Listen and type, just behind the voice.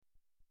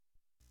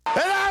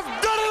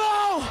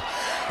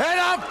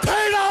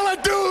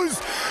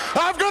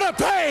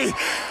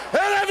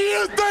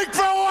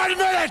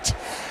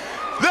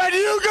And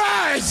you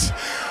guys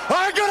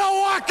are gonna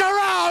walk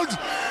around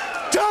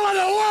telling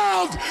the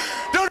world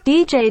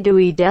DJ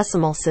Dewey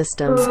Decimal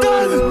System.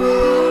 done.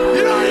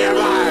 You know your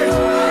mind.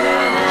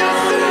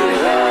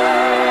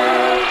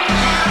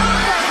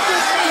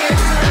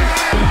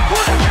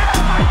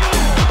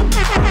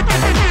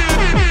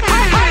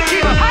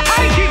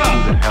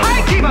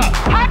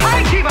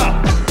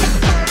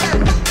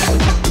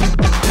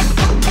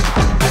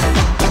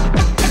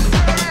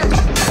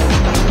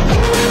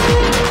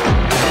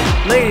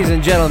 Ladies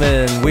and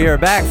gentlemen, we are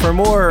back for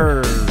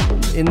more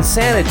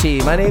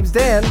insanity. My name's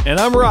Dan. And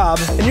I'm Rob.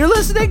 And you're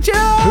listening to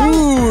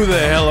Who the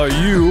hell are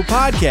you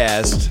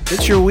podcast?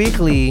 It's your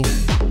weekly,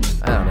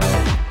 I don't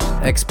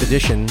know,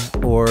 expedition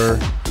or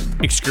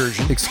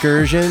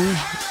excursion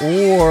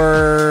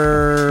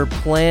or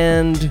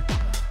planned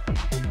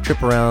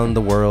trip around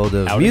the world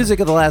of music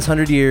of the last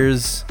 100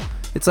 years.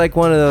 It's like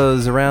one of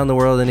those around the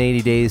world in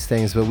 80 days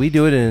things, but we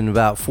do it in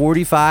about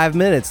 45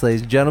 minutes,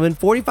 ladies and gentlemen.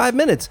 45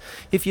 minutes.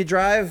 If you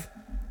drive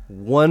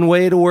one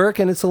way to work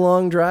and it's a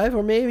long drive,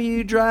 or maybe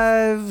you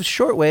drive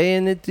short way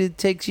and it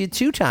takes you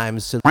 2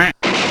 times to...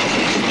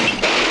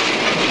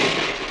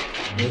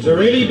 There's a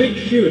really big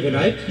show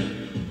tonight.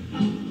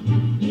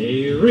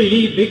 A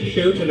really big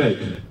show tonight.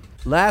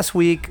 Last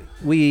week,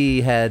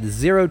 we had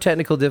 0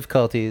 technical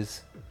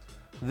difficulties.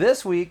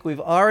 This week,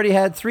 we've already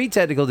had 3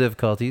 technical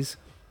difficulties.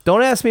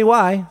 Don't ask me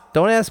why.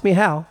 Don't ask me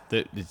how.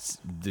 It's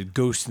the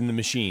ghost in the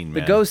machine,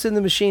 man. The ghost in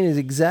the machine is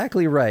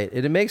exactly right.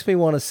 It makes me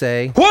want to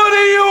say... What do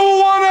you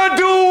want to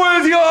do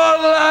with your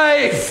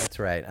life? That's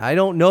right. I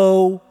don't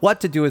know what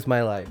to do with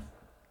my life.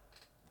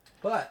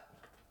 But...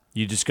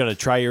 You just got to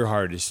try your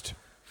hardest.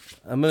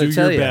 I'm going to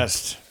tell you your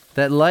best.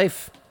 That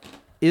life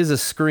is a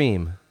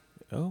scream.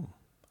 Oh,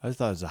 I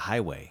thought it was a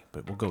highway,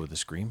 but we'll go with the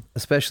scream.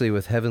 Especially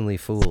with heavenly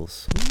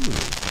fools. Ooh.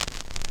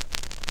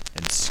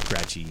 And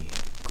scratchy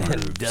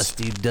grooves.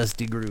 And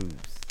dusty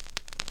grooves.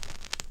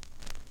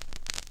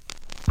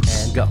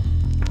 And go.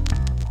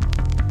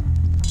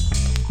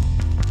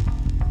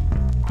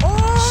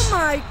 Oh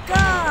my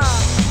God!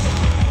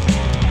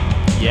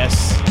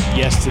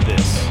 Yes to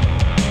this.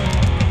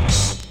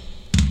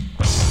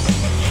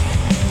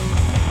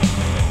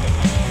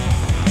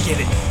 Get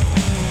it.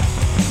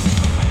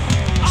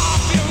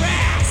 Off your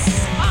ass!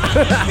 On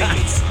the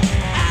beat!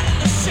 Out of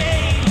the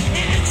shade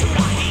and into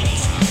the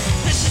heat!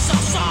 This is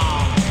our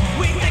song!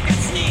 We think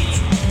it's neat!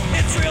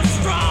 It's real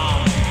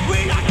strong! We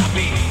like the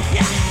beat!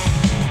 Yeah!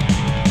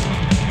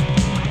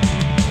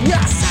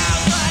 Yeah!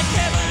 Sound like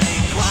heavenly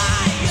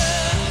choir!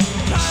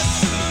 Cuts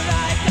through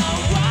like a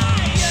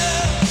wire!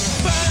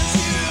 Burns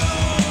you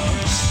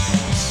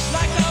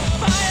like a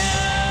fire!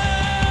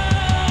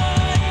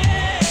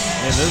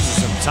 Yeah! Man, those are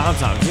some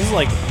tom-toms. This is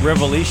like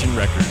Revelation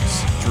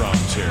Records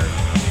drums here.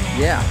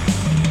 Yeah.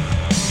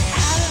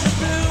 Out of the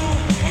blue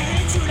and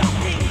into the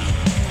pink,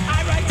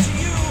 I write to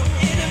you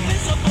in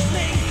invisible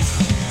links.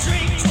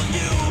 Drink till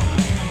you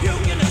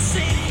gonna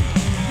sing.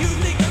 You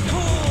think you're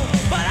cool,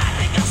 but I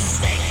think I'll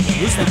stink.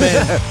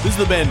 This is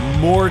the band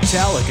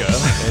Mortalica.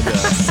 And,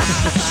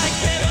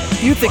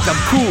 You think I'm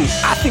cool.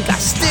 I think I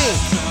stink.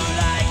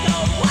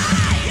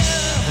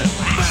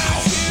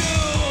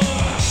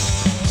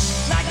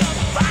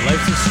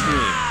 Life's a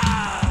Scream.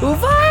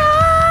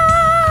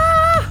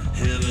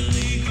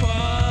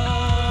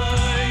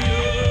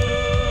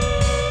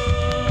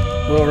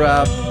 Well,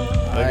 Rob,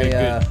 I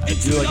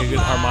do like a good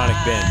harmonic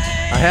bend.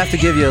 I have to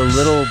give you a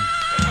little.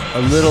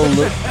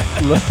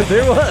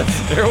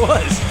 There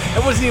was.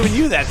 That wasn't even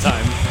you that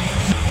time.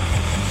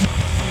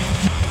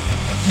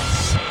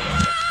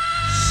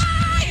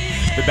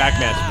 The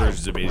Backmaster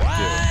version's amazing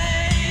too.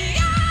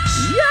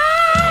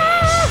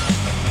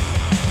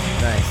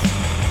 Nice.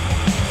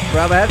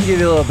 Rob, I have to give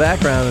you a little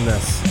background on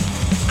this.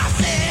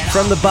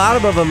 From the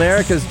bottom of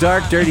America's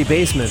dark, dirty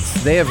basements,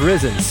 they have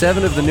risen.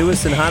 7 of the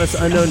newest and hottest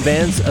unknown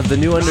bands of the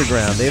new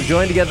underground. They have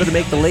joined together to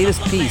make the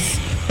latest piece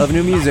of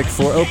new music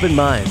for open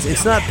minds.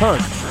 It's not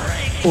punk.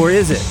 Or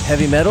is it?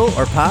 Heavy metal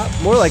or pop?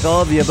 More like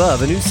all of the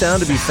above. A new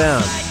sound to be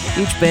found.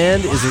 Each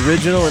band is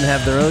original and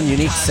have their own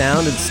unique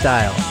sound and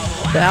style.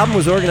 The album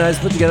was organized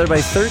and put together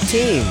by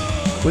 13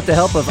 with the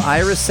help of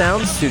Iris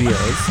Sound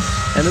Studios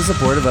and the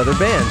support of other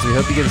bands. We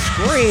hope you get a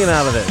scream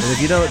out of it. And if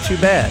you don't, too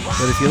bad.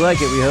 But if you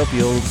like it, we hope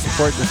you'll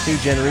support this new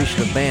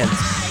generation of bands.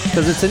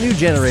 Because it's a new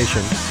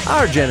generation.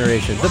 Our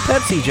generation. The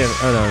Pepsi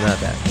generation. Oh, no, not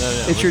that. No.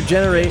 It's your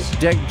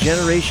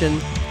generation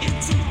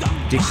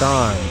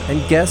Dicon.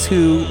 And guess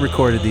who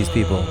recorded these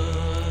people?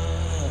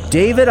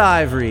 David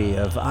Ivory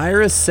of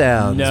Iris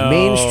Sounds. No.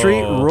 Main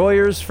Street,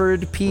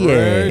 Royersford, PA.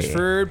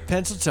 Royersford,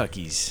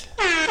 Pennsyltuckies.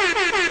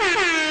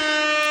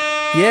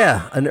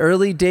 Yeah, an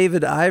early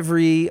David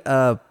Ivory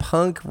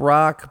punk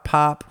rock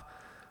pop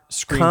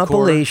Screamcore.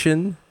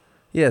 Compilation.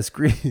 Yeah,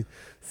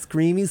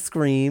 screamy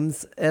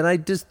screams, and I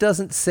just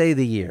doesn't say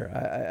the year.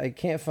 I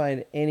can't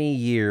find any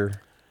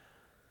year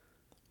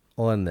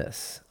on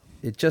this.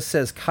 It just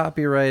says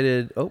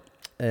copyrighted,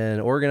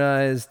 and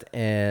organized,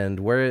 and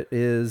where it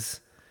is,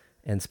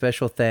 and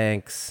special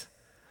thanks,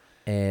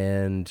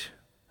 and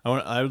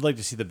I would like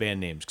to see the band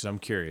names because I'm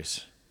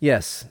curious.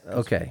 Yes.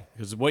 Okay.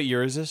 Because what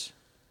year is this?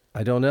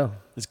 I don't know.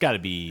 It's got to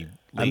be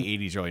late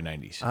 80s, early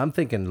 90s. I'm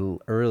thinking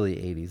early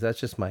 80s. That's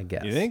just my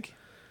guess. You think?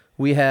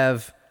 We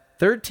have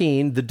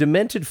 13, The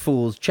Demented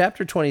Fools,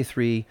 Chapter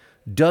 23,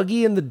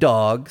 Dougie and the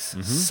Dogs,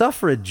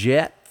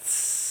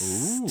 Suffragettes,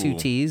 2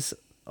 T's,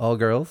 all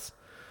girls,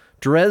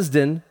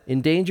 Dresden,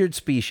 Endangered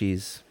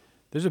Species.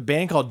 There's a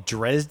band called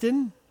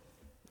Dresden?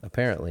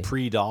 Apparently.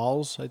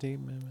 Pre-Dolls, I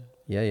think.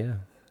 Yeah.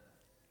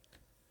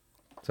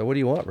 So what do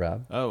you want,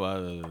 Rob?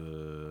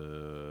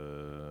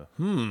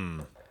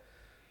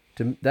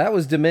 That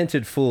was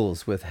Demented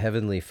Fools with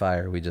Heavenly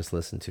Fire we just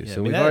listened to. Yeah,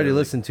 so we've already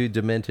listened to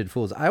Demented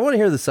Fools. I want to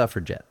hear the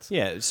Suffragettes.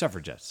 Yeah,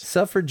 Suffragettes.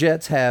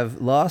 Suffragettes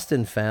have Lost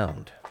and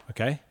Found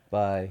Okay.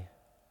 by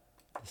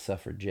the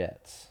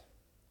Suffragettes.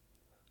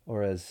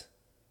 Or as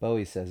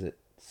Bowie says it,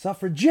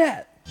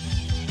 Suffragette!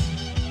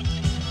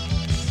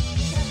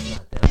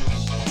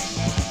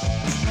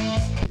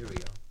 Here we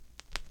go.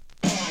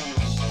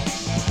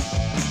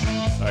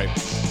 All right.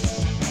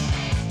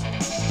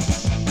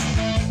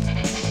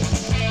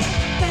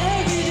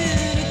 Buried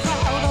in a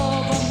crowd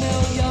of a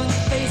million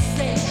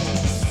faces.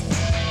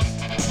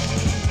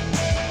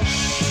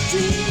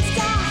 Dreams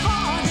die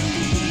hard and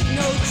leave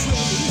no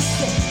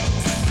traces.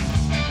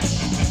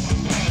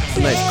 It's a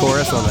nice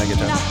chorus on that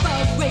guitar.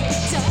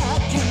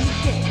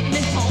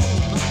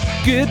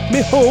 Get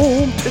me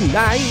home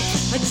tonight.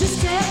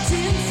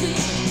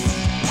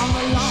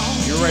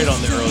 You're right on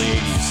the early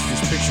 80s.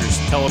 These pictures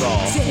tell it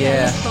all.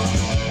 Yeah.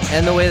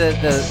 And the way that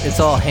it's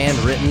all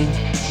handwritten.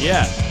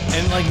 Yeah.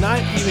 And like not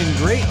even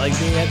great. Like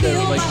they had to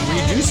like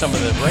redo some of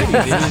the writing.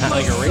 They didn't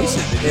like erase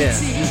it. They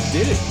just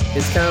did it.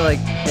 It's kind of like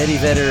Eddie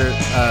Vedder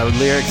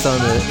lyrics on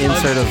the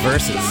insert of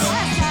verses.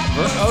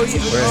 Oh,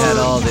 yeah. Where it had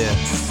all the...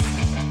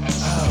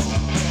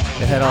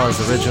 It had all his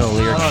original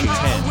lyric On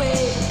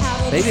sheets. 10.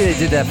 Maybe they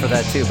did that for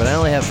that too, but I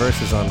only have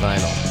verses on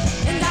vinyl.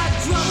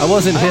 I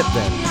wasn't hip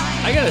then.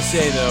 I gotta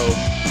say though,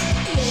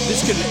 this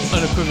could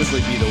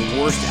unequivocally be the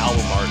worst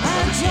album art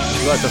I've ever seen.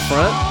 You got the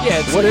front? Yeah.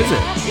 What is it?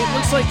 It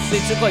looks like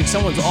they took like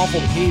someone's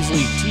awful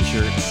Paisley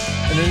T-shirt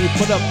and then they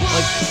put up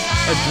like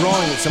a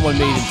drawing that someone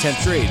made in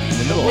 10th grade in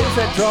the middle. What is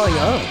that drawing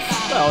of?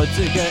 Well,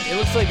 it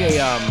looks like a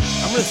I'm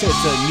gonna say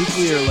it's a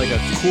nuclear like a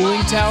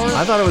cooling tower.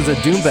 I thought it was a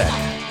Doombeck.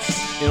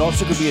 It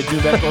also could be a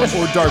Dubek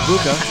or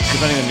Darbuka,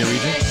 depending on your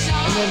region.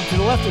 And then to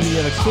the left of me,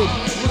 you have a kid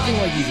looking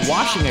like he's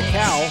washing a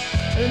cow.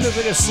 And then there's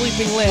like a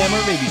sleeping lamb,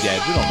 or maybe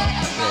dead. We don't know.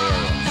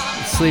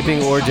 Yeah.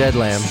 Sleeping or dead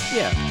lamb.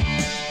 Yeah.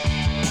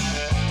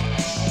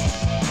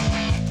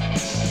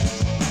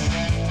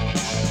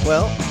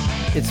 Well,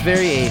 it's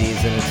very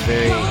 80s and it's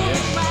very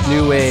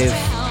new wave.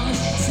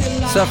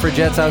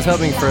 Suffragettes, I was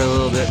hoping for a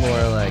little bit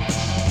more like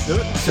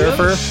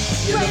Surfer.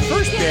 Yeah, the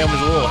first band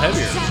was a little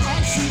heavier.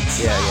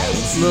 Yeah.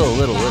 Little,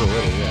 yeah.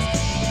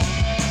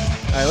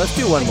 All right, let's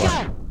do one more.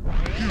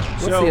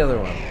 What's the other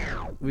one?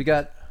 We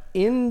got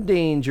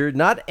endangered,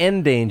 not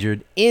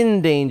endangered,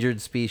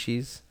 endangered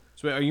species.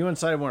 So wait, are you on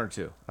side 1 or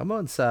 2? I'm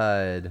on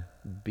side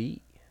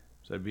B.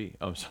 Side B.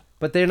 Oh, I'm sorry.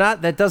 But they're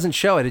not, that doesn't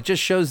show it. It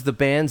just shows the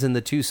bands and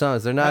the 2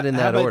 songs. They're not in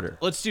that order.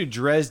 Let's do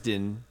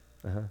Dresden.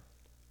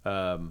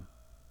 Forgotten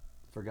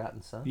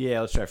Son? Yeah,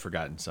 let's try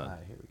Forgotten Son. All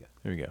right, here we go.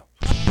 Here we go.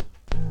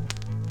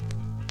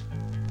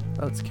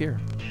 Oh, it's Cure.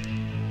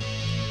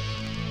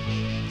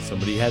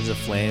 Somebody has a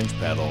flange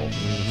pedal.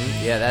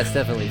 Mm-hmm. Yeah, that's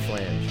definitely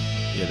flange.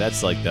 Yeah,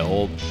 that's like the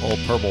old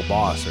Purple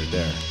Boss right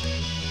there.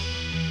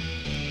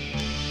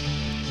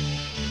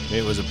 Maybe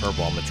it was a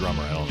Purple. I'm a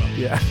drummer. I don't know.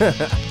 Yeah. Kind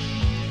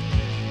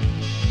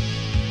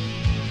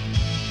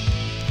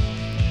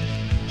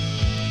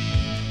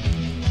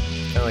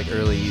of like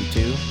early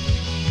U2.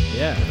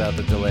 Yeah. Without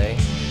the delay.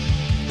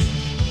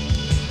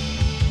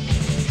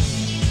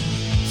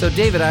 So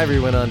David Ivory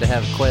went on to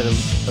have quite a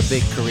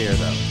big career,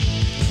 though.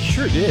 He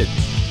sure did.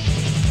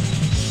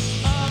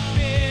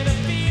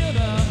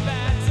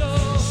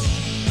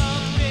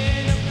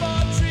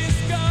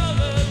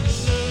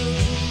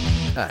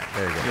 All right,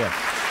 there you go. Yeah.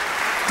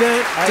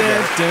 Dun,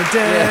 dun, dun,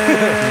 dun.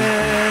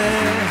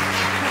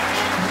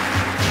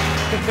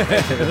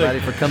 Thanks everybody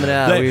for coming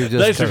out.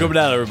 Thanks for coming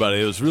out, everybody.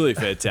 It was really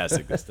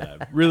fantastic this time.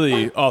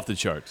 Really off the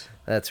charts.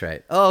 That's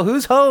right. Oh,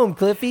 who's home,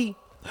 Cliffy?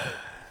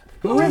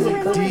 Who is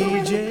it, Cliffy?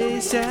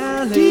 DJ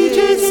Sally.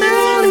 DJ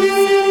Sally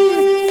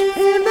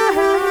in the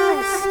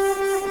house.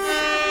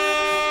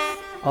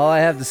 All I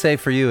have to say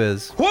for you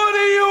is... What do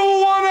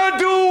you want to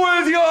do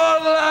with your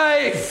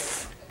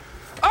life?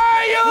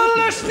 Are you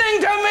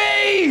listening to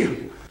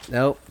me?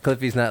 Nope,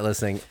 Cliffy's not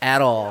listening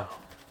at all.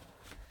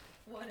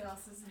 What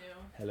else is new?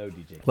 Hello,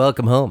 DJ.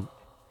 Welcome home.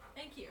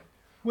 Thank you.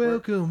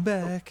 Welcome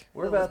back.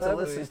 We're about to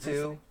listen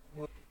to...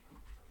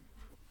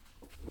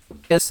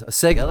 Yes, a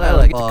segment I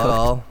like to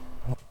call...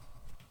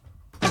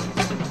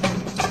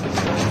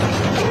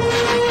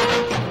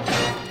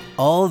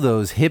 All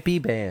those hippie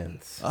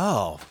bands.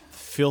 Oh,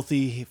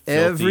 filthy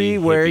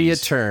Everywhere you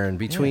hippies. turn,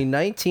 between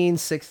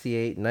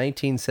 1968 and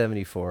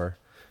 1974,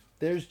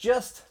 there's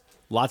just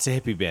Lots of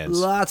hippie bands.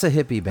 lots of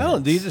hippie bands. Oh,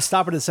 did you just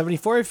stop it at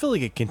 74? I feel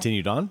like it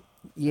continued on.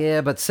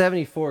 Yeah, but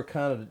 74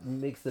 kind of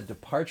makes the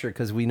departure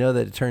because we know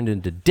that it turned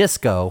into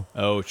disco.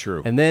 Oh,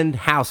 true. And then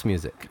house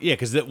music. Yeah,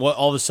 because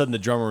all of a sudden the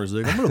drummer was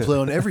like, I'm going to play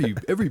on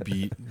every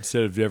beat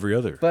instead of every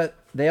other. But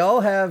they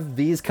all have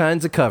these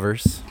kinds of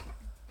covers.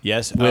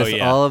 Yes. With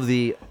all of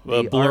the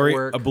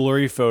artwork. A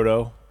blurry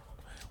photo.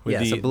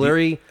 Yes, a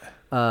blurry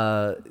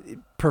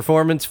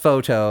performance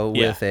photo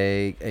with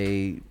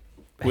a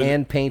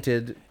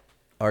hand-painted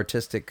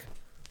artistic.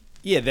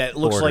 Yeah, that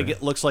looks border. like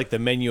it looks like the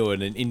menu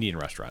at an Indian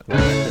restaurant.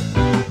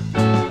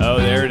 Oh,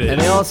 there it is. And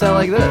they all sound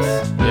like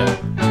this.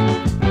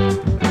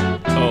 Yeah.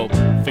 Oh,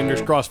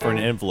 fingers crossed for an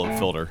envelope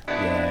filter.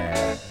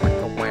 Yeah.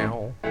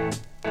 Wow. I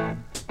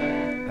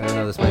don't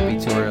know, this might be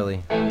too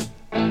early.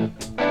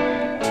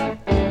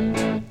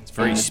 It's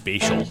very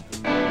spatial.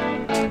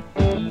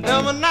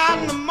 Every night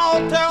in the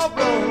motel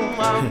room,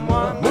 I'm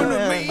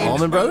wondering,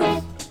 Allman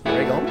Brothers?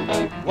 Greg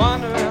Allman?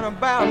 wondering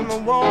about my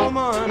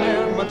woman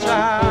and my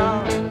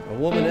child. A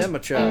woman and my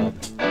child.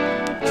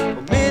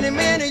 For many,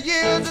 many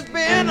years it's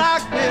been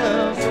like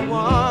this.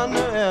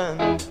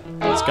 Wondering,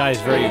 This guy's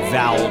very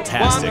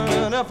vowel-tastic.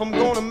 wondering if I'm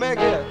gonna make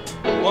it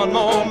one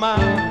more mile.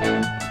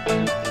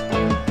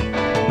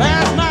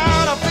 Last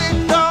night I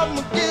picked up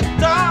my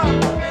guitar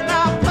and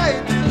I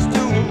played this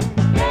tune.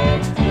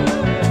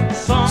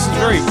 This is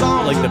very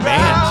like the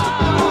band.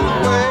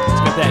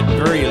 It's got that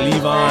very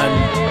Levon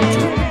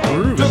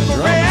groove in the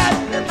drums.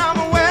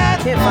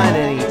 Can't find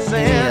any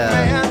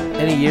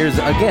years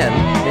again.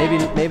 Maybe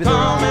they're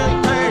wrong. Is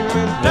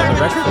that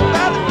the record?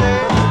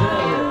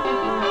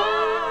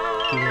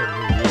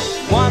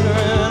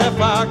 Wondering if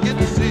I get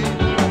to see.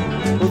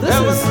 Well,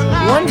 this is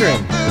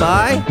Wondering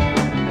by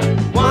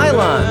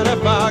Mylon.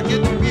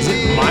 Is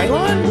it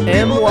Mylon?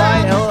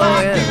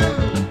 Mylon.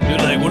 You're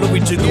like, what if we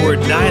took the word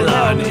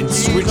nylon and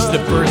switched the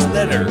first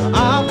letter?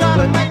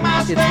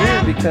 But it's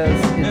weird because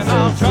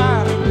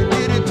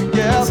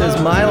it says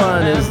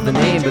Mylon is the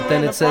name, but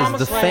then it says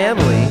the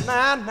family,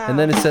 and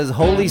then it says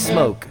Holy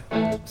Smoke.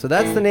 So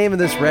that's the name of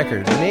this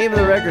record. The name of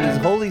the record is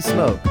Holy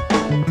Smoke.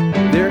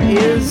 There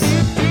is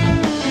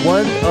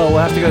one, we'll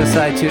have to go to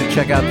side 2 to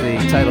check out the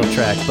title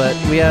track, but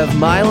we have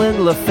Mylon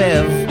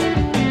Lefebvre,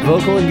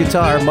 vocal and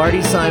guitar,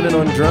 Marty Simon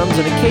on drums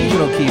and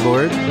occasional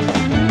keyboard,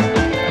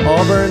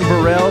 Auburn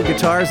Burrell,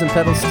 guitars and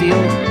pedal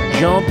steel,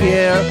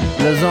 Jean-Pierre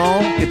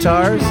Lazon,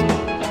 guitars,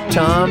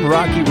 Tom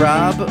Rocky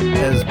Rob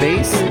as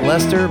bass,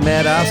 Lester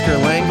Mad Oscar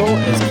Langle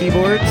as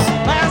keyboards.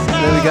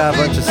 Then we got a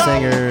bunch of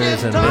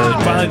singers and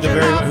Finally,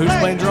 who's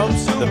playing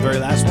drums? The very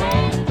last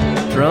one.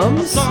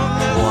 drums. He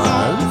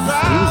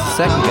was the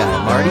second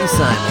guy, Marty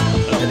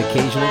Simon, an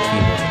occasional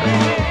keyboard.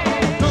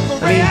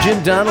 I mean,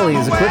 Jim Donnelly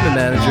is equipment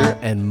manager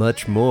and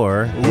much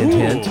more. Hint,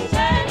 hint.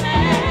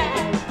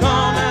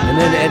 And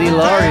then Eddie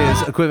Laurie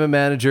is equipment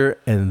manager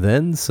and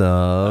then some.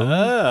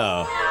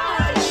 Oh.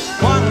 This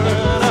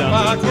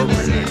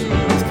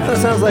kind of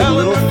sounds like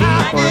Little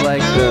Feat or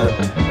like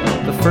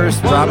the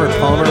first Robert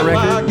Palmer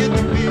record.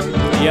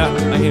 Yeah, I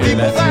can hear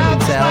that.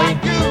 Freaking Sally.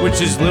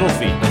 Which is Little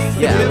Feat.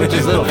 Yeah, which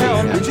is Little Feat.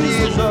 Yeah.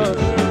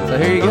 So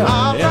here you go.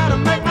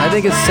 Yeah. I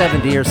think it's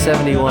 70 or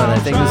 71. I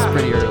think this is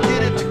pretty early.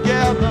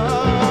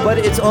 But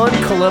it's on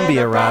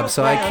Columbia, Rob,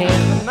 so I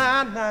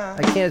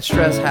can't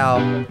stress how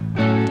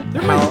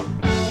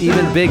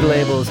even big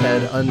labels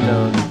had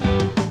unknown.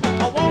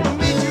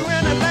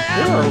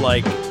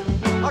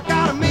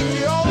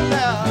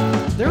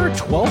 There are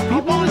 12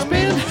 people in this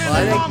band? Well,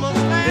 I think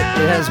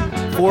it has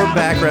 4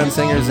 background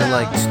singers and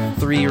like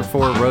 3 or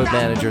 4 road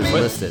managers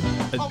listed.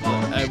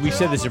 We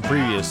said this in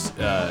previous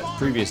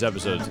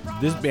episodes.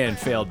 This band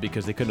failed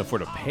because they couldn't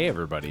afford to pay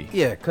everybody.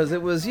 Yeah, because it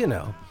was,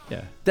 Yeah.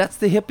 That's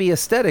the hippie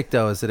aesthetic,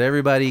 though, is that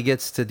everybody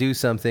gets to do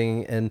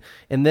something, and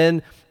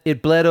then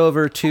it bled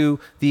over to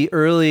the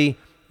early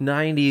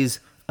 90s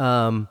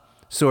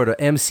sort of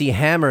MC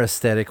Hammer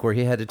aesthetic, where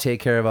he had to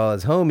take care of all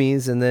his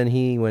homies, and then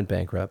he went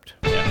bankrupt.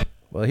 Yeah.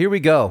 Well, here we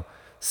go.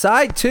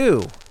 Side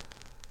 2.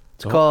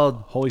 It's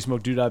called Holy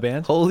Smoke Doodah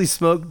Band? Holy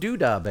Smoke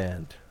Doodah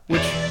Band,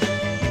 which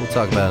we'll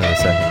talk about in a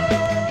second.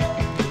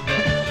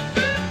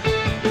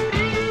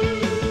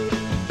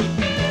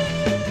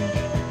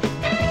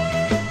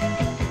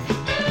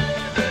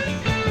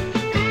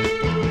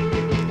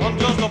 I'm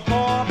just a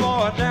poor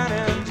boy down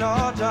in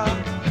Georgia,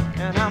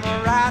 and I'm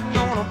riding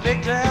on a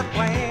big jet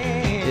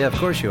plane. Yeah, of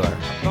course you are.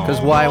 Because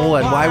why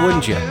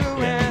wouldn't you?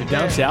 You're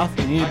down south,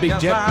 you need a big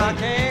jet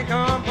plane.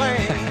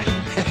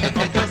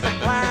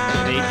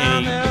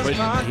 But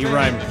he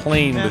rhymed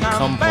plane with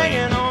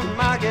complain.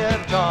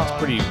 It's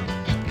pretty...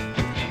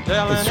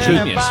 It's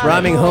genius.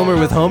 Rhyming Homer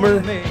with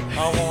Homer?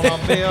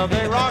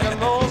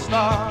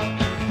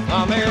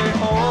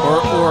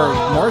 Or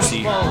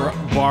Marcy,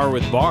 bar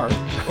with bar. There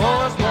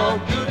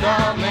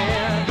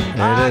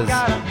it is.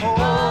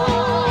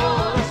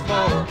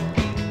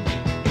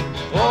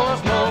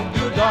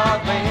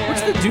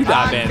 What's the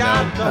Doodah Band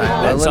now? All right,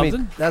 well, That's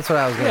something? that's what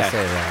I was going to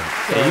say, Rob.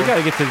 Yeah, you got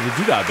to get to the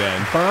Doodah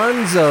Band.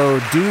 Bonzo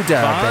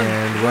Doodah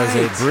Band was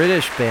a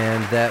British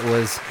band that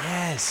was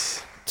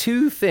Yes.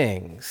 two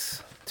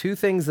things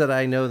that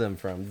I know them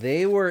from.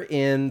 They were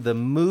in the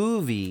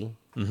movie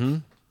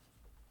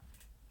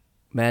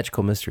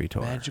Magical Mystery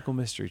Tour. Magical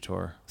Mystery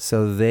Tour.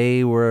 So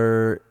they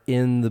were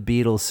in the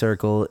Beatles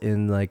circle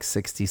in like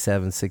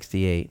 67,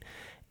 68.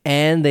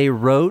 And they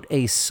wrote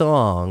a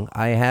song.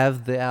 I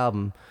have the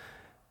album.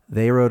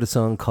 They wrote a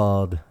song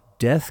called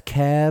Death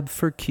Cab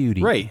for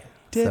Cutie. Right.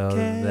 Death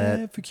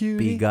Cab for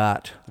Cutie.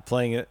 Begot.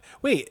 Playing it.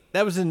 Wait,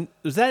 was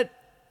that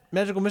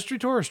Magical Mystery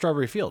Tour or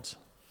Strawberry Fields?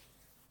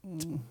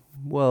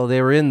 Well,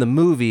 they were in the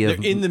movie. They're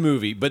in the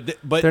movie, but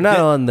they're not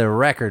on the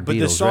record. But Beatles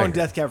the song record.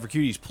 "Death Cab for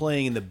Cutie" is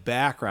playing in the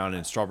background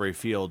in Strawberry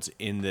Fields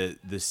in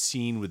the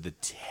scene with the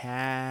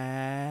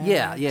tag.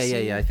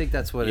 Yeah. I think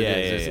that's what it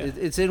is. Yeah.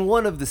 It's in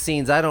one of the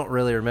scenes. I don't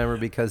really remember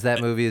because that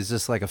movie is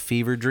just like a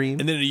fever dream.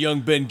 And then a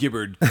young Ben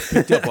Gibbard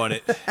picked up on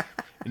it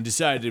and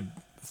decided to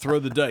throw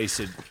the dice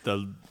at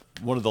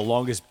one of the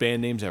longest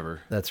band names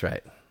ever. That's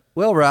right.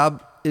 Well,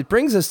 Rob, it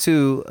brings us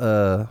to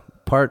a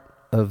part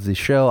of the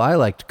show I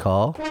like to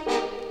call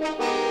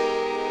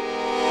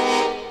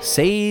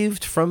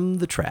Saved from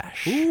the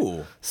Trash.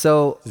 Ooh.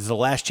 So this is the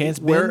last chance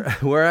bin?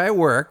 where I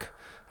work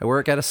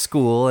at a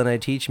school and I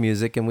teach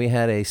music, and we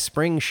had a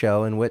spring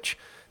show in which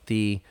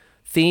the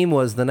theme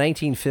was the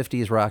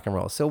 1950s rock and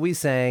roll. So we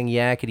sang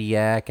Yakety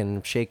Yak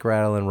and Shake,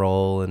 Rattle, and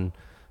Roll and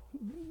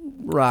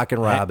Rock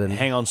and Robin.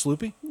 Hang on,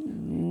 Sloopy?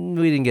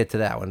 We didn't get to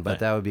that one, but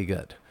that would be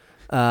good.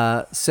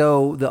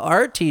 So the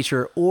art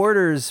teacher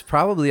orders,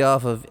 probably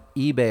off of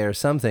eBay or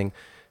something,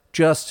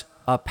 just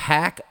a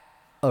pack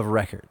of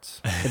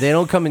records. They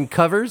don't come in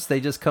covers.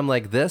 They just come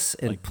like this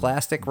in like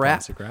plastic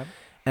wrap.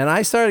 And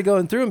I started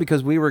going through them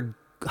because we were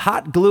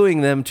hot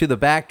gluing them to the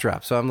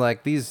backdrop. So I'm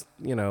like, these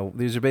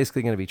are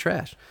basically going to be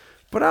trash.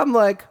 But I'm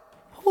like,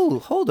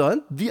 hold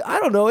on. I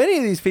don't know any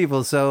of these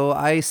people. So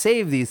I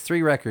saved these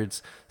 3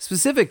 records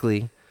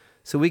specifically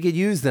so we could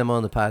use them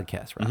on the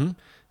podcast, right? Mm-hmm.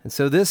 And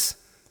so this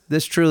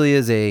truly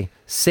is a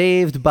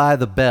Saved by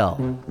the Bell.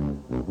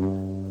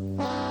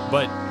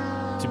 But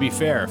to be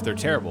fair, if they're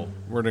terrible,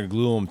 we're going to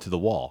glue them to the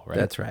wall, right?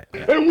 That's right.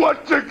 And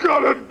what you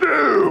gonna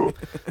do?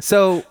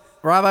 So,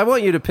 Rob, I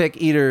want you to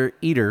pick either.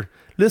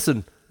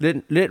 Listen,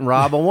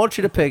 Rob, I want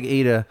you to pick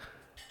either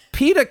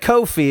Peter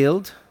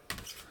Cofield,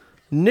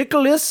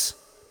 Nicholas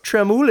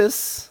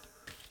Tremulis,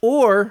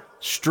 or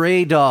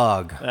Stray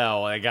Dog.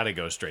 Oh, I got to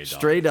go Stray Dog.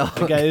 Stray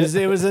Dog. Okay,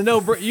 it was a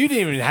no-brainer. You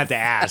didn't even have to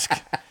ask.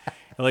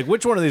 Like,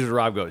 which one of these would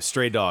Rob go?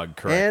 Stray Dog,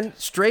 correct. And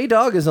Stray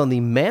Dog is on the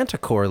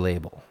Manticore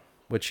label,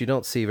 which you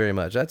don't see very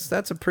much.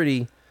 That's a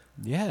pretty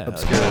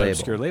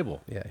obscure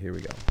label. Yeah, here we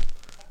go.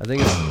 I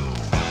think it's...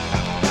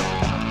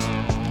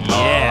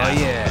 Yeah. Oh,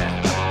 yeah.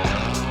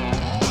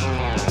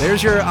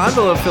 There's your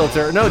envelope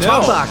filter. No,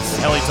 talk box.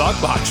 Helly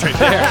talk box right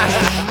there.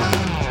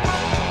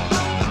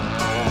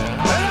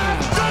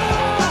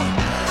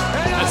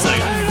 That's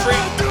like,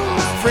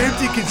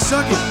 Frampton can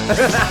suck it.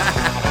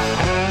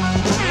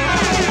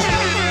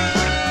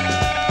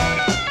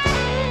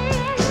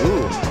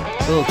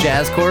 Little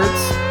jazz chords.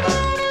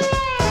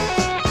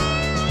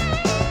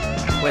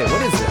 Wait,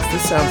 what is this?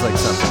 This sounds like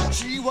something.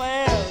 She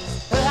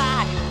wears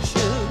like a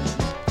shoe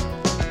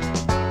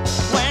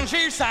when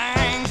she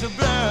sings the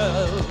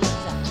blues.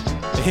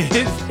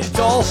 It's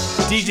all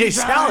DJ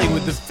Sally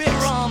with the fix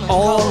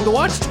all along the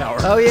Watchtower.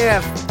 Oh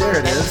yeah, there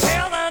it is.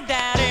 Tell the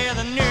daddy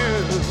the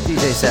news.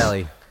 DJ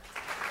Sally.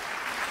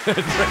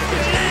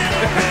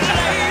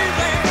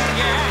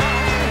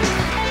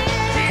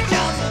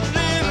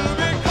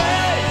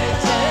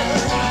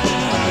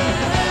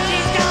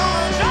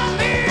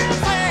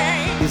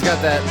 He's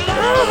got that.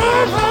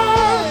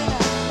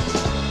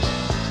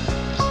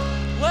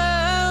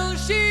 Well,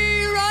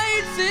 she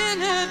writes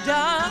in her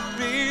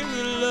diary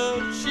the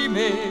love she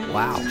made.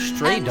 Wow,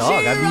 Stray Dog.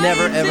 I've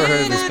never ever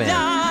heard of this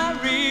band.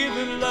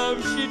 The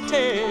love she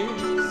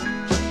takes.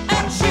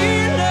 And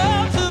she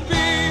loves the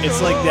Beatles.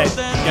 It's like that,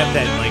 got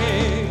that like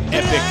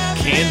epic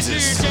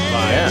Kansas vibe.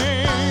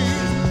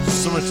 Yeah.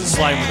 So much to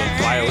slide with a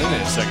violin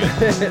in a second.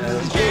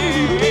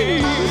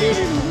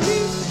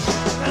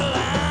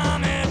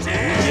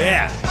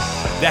 Yeah,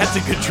 that's a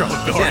good drum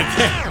fill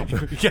right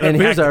there. And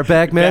here's our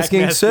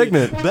backmasking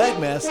segment.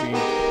 Backmasking.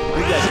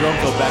 Bring that drum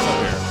fill back up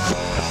here.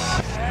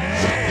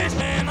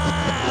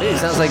 Hey,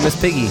 sounds like Miss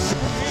Piggy. Here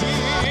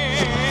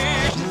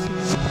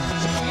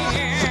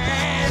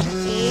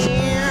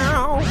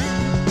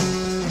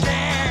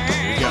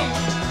you go.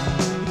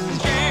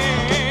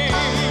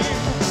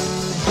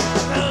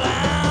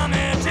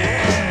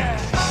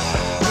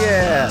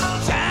 Yeah.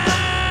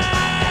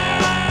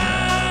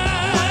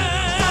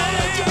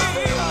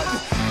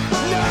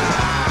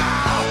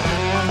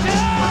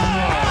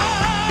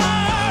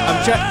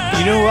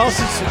 You know who else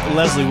is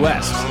Leslie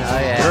West? Oh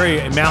yeah. Very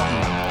mountain.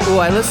 Oh,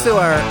 I listened to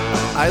our.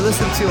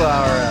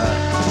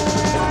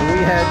 We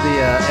had the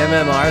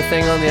MMR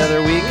thing on the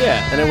other week.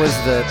 Yeah. And it was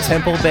the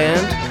Temple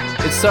Band.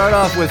 It started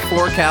off with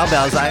 4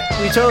 cowbells.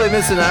 We totally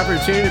missed an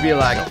opportunity to be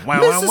like,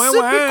 Wow, wow, Mississippi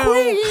wow, wow.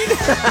 Queen.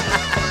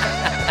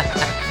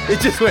 It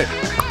just went.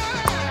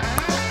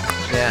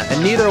 Yeah,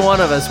 and neither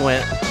one of us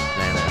went.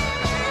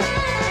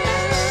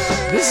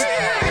 This.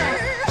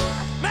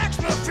 Makes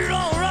me feel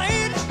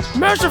alright.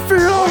 Makes you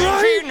feel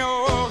alright. She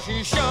knows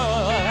she should.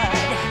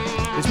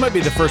 This might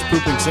be the first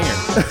pooping singer.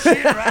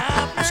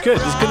 It's good.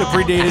 This could have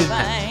predated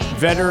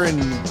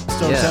Veteran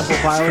Stone Temple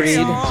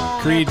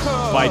Pilots. Creed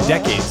by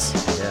decades.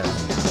 Yeah.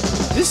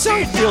 This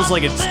song feels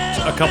like it's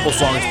a couple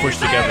songs pushed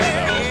together,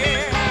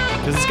 though.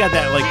 Because it's got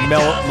that like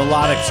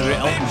melodic sort of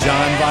Elton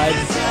John vibe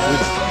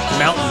with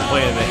Mountain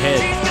playing in the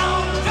head.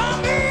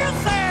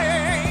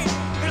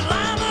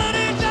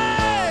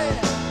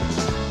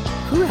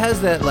 Who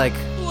has that, like,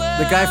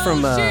 the guy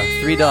from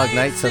Three Dog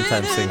Night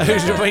sometimes sings. It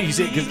was funny you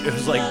say because it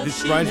was like,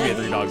 this reminds me of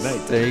Three Dog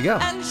Night. There you go.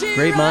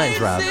 Great minds,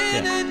 Rob.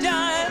 Yeah.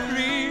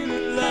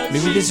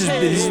 Maybe this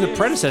is the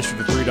predecessor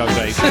to Three Dog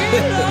Night.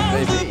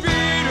 Maybe.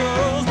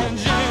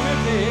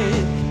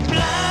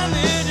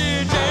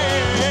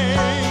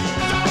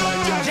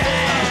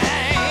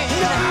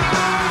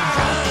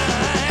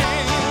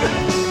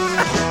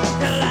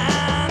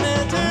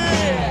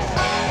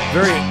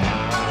 Very.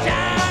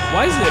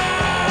 Why is it?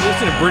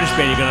 Listen to a British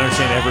band, you can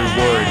understand every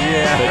word.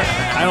 Yeah.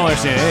 But I don't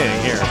understand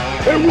anything here.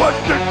 And what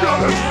you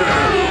gonna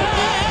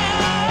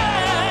do?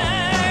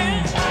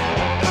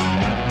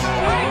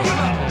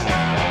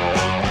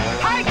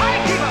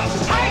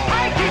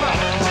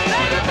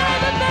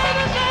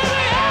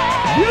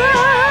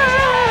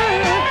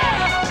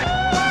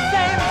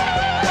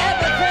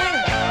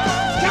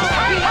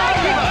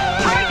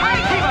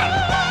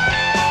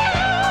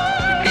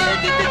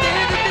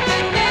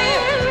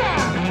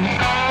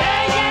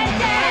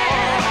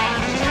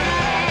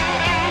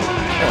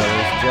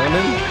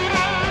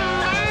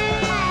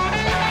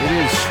 It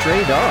is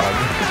Stray Dog,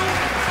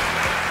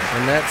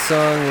 and that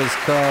song was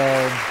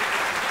called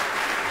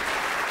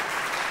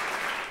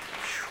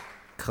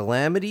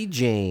Calamity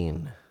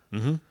Jane.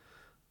 Mm-hmm.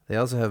 They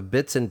also have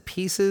Bits and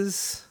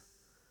Pieces.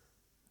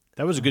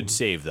 That was a good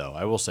save, though.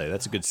 I will say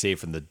that's a good save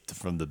from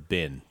the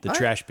bin, the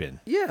trash bin.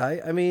 Yeah,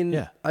 I mean,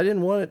 Yeah. I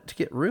didn't want it to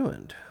get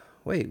ruined.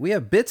 Wait, we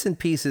have Bits and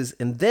Pieces,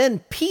 and then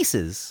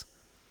Pieces.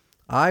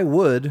 I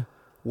Would,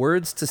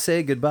 Words to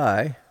Say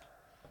Goodbye.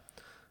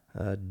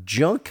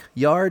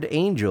 Junkyard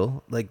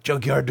Angel, like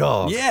Junkyard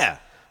Dog. Yeah.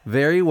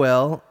 Very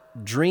Well,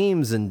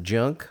 Dreams and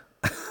Junk,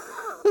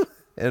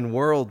 and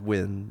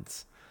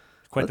Whirlwinds.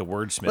 Quite the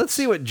wordsmith. Let's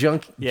see what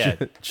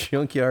Junkyard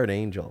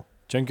Angel.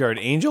 Junkyard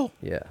Angel?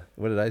 Yeah.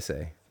 What did I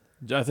say?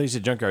 I thought you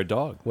said Junkyard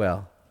Dog.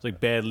 Well, It's like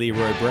Bad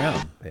Leroy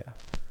Brown. yeah.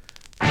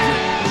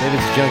 Maybe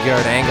it's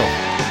Junkyard Angle.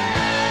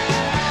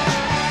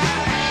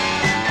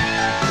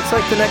 It's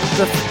like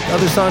the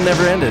other song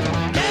never ended.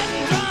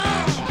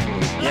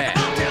 Yeah.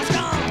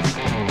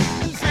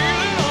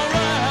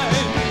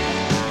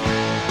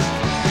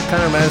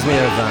 Kind of reminds me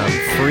of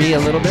Free a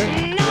little bit.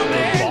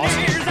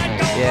 Boston.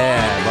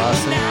 Yeah,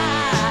 Boston.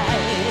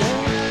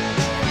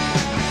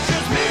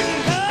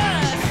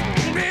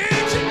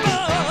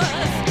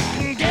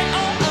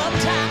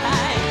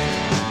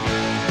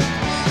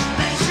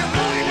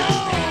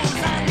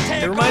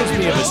 It reminds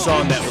me of a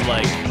song that would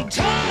like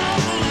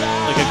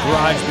a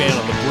garage band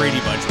on the Brady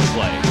Bunch would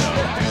play.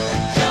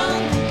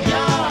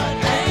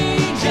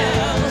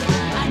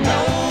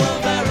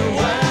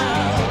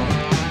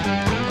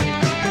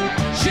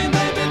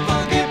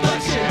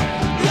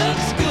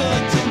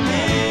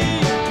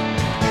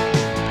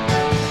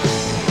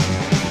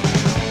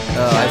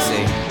 Oh, I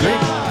see.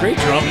 Great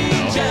drumming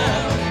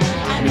though.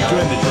 I'm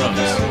enjoying the drums.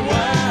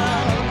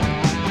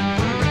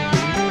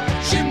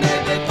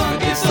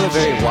 It's still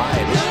very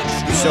wide.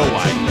 So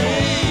wide.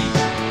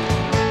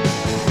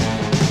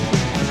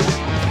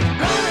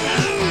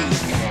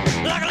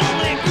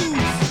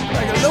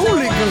 Like a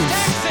lonely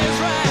goose.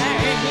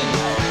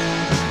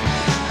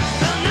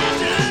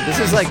 This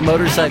is like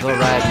motorcycle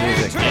ride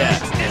music. Yeah.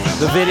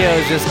 The video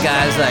is just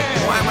guys like,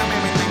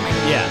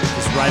 Yeah.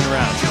 Just riding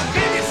around.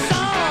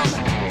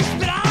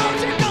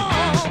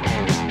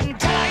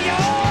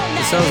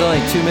 the song's only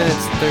 2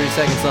 minutes and 30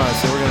 seconds long,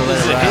 so we're going to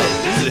let it ride.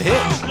 This is a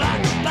hit.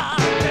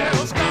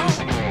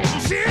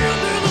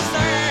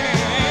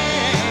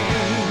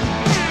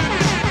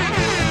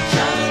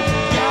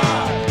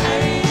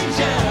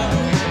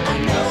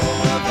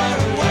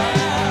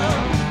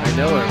 I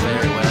know her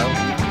very well.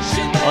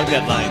 I like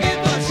that line.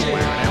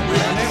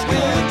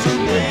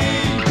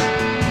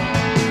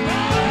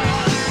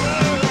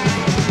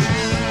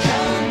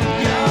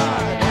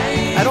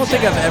 I don't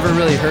think I've ever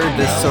really heard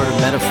this sort of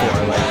metaphor,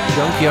 like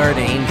Junkyard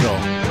Angel.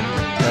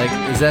 Like,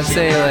 does that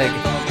say, like,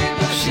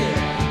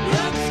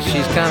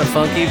 she's kind of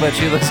funky, but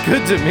she looks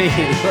good to me?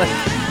 Like,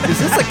 is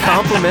this a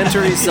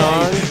complimentary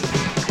song?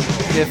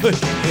 If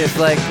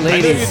like, I know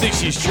you ladies, think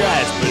she's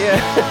trash, but yeah,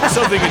 there's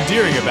something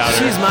endearing about her.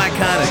 she's my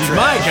kind of She's trash.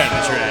 my kind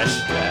of trash.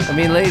 I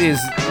mean, ladies,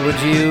 would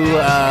you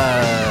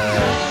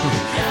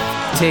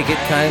take it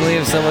kindly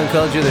if someone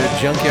called you their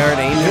Junkyard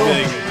Angel?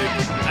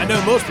 I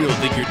know most people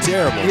think you're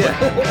terrible, Yeah.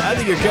 but I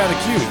think you're kind of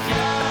cute.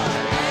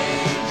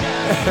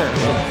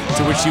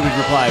 To which she would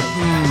reply,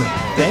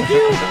 thank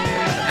you?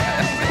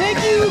 Thank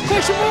you?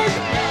 Question mark?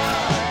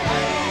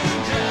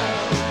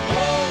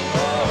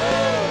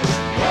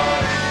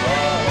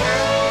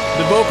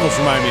 The vocals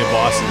remind me of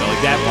Boston, though,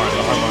 like that part,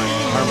 the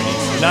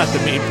harmonies, not the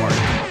main part.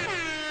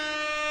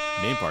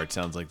 The main part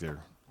sounds like they're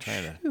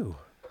trying to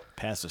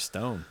Pass a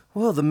stone.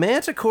 Well, the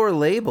Manticore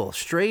label,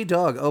 Stray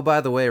Dog. Oh,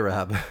 by the way,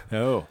 Rob,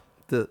 Oh.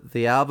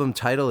 the album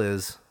title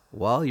is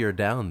While You're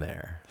Down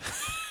There.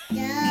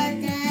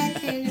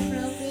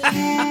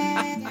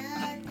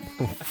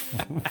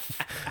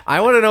 I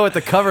want to know what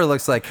the cover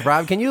looks like.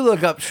 Rob, can you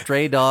look up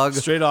Stray Dog?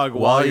 Stray Dog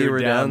while you were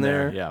down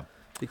there? Yeah.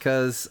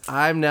 Because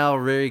I'm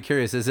now very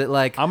curious. Is it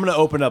like I'm going to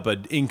open up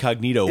an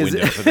incognito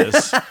window for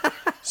this.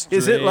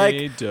 is it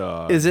like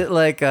Dog. Is it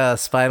like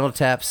Spinal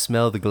Tap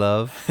Smell the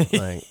Glove?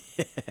 Like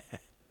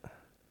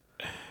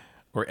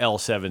or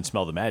L7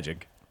 Smell the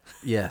Magic?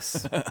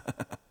 Yes.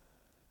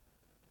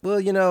 Well,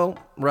 you know,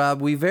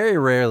 Rob, we very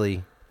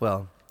rarely,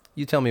 well,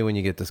 you tell me when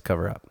you get this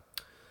cover up.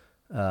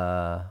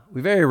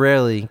 We very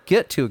rarely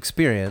get to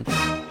experience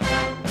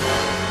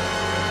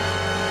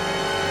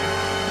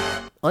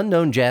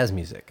unknown jazz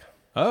music.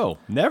 Oh,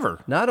 never.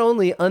 Not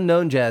only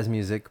unknown jazz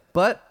music,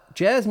 but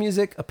jazz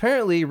music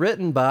apparently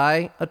written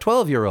by a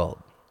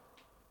 12-year-old.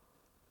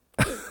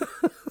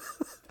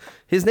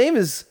 His name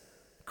is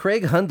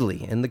Craig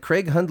Hundley, and the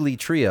Craig Hundley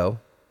Trio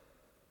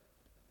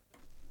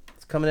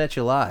is coming at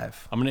you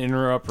live. I'm going to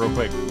interrupt real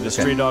quick. The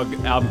Stray Dog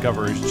album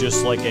cover is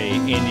just like a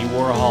Andy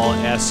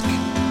Warhol-esque.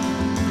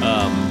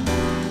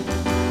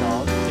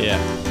 Yeah.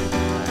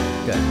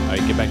 Good. All right,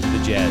 get back to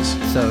the jazz.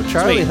 So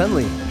Charlie Wait.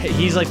 Hundley. Hey,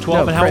 he's like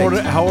 12, No, and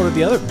Craig. how old are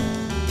the other?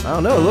 I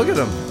don't know. Look at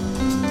him.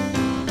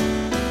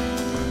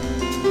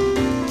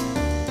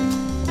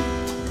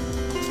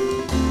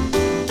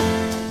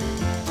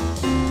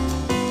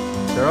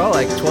 They're all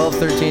like 12,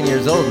 13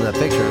 years old in that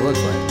picture, it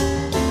looks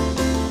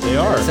like. They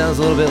are. It sounds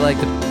a little bit like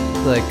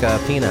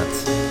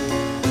Peanuts.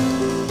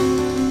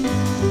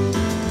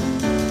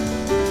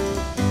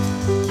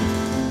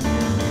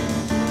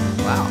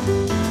 Wow.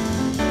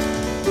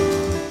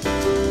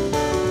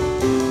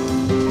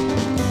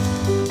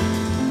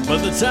 By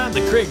the time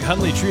the Craig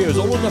Hundley Trio is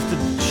old enough to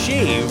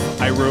shave,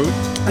 I wrote,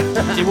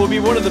 it will be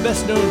one of the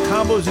best known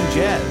combos in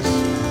jazz.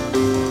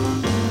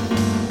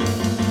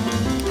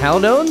 How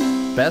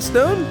known? Best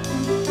known?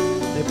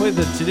 They played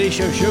the Today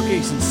Show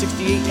Showcase in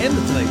 '68 and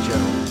the Tonight Show.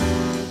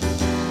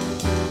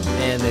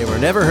 And they were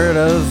never heard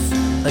of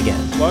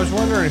again. Well, I was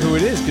wondering who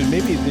it is, because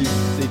maybe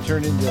they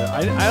turned into...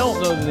 I don't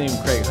know the name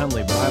Craig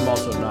Hundley, but I'm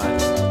also not.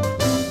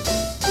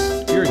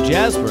 If you're a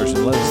jazz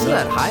person, let us Listen to know.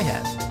 that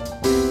hi-hat.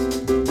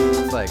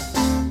 It's like,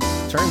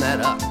 turn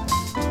that up.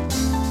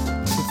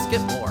 Let's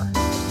get more.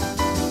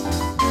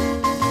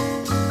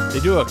 They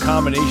do a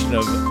combination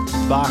of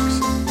Bach,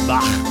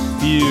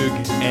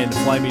 Fugue, and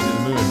Fly Me to the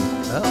Moon.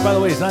 Oh. By the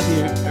way, it's not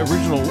the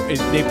original.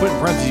 They put in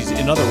parentheses,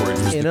 in other words.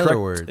 It's In the other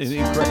correct, words. the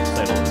incorrect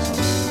title of the song.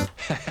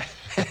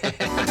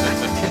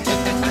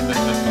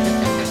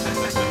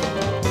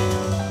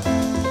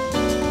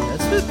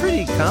 That's been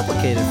pretty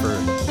complicated for...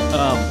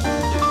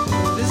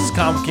 This is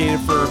complicated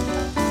for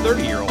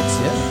 30-year-olds.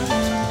 Yeah.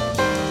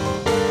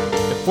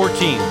 At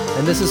 14.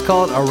 And this is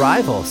called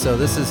Arrival, so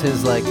this is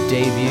his like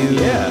debut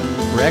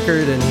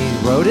record, and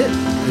he wrote it.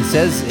 It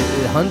says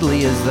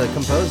Hundley is the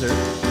composer.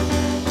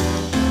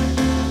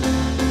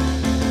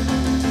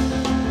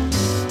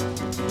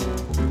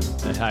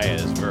 That hi-hat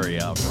is very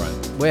out front.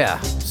 Well, yeah,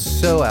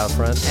 so out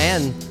front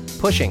and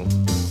pushing,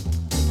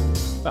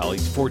 Well,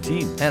 he's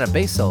 14. and a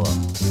bass solo.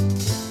 Isn't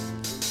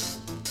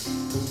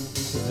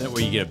that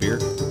where you get a beer?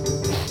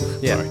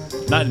 Yeah, Sorry.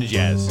 Not in the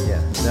jazz. yeah.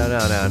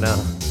 No.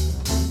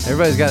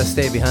 Everybody's got to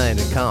stay behind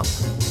and comp.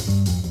 This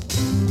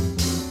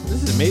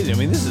is amazing. I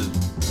mean, this is...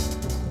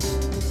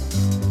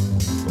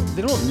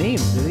 They don't name...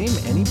 Do they name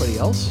anybody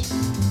else?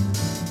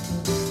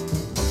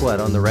 What,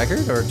 on the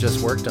record, or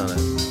just worked on it?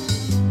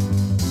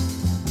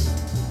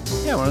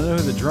 Yeah, I want to know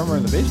who the drummer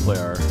and the bass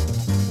player are.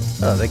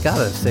 Oh, they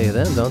gotta say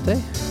them, don't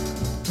they?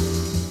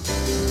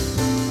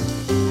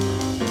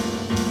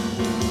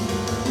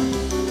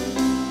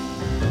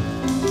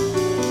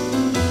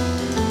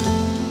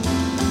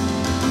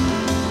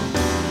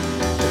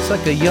 It's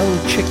like a young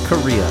Chick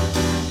Corea.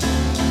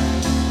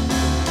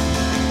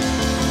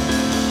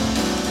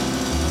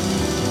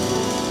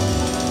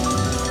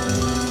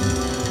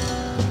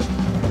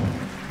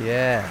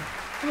 Yeah.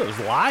 Oh, it was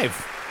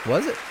live.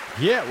 Was it?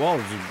 Yeah, well,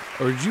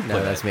 or did you play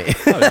No, that? that's me.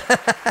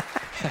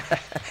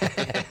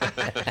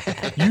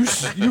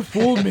 You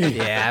fooled me.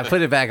 Yeah, I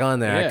put it back on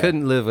there. I Yeah.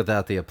 couldn't live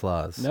without the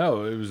applause.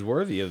 No, it was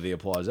worthy of the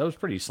applause. That was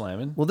pretty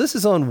slamming. Well, this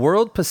is on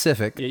World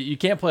Pacific. Yeah, you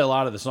can't play a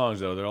lot of the songs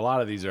though. There are a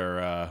lot of these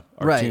are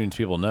Right. tunes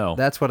people know.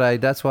 That's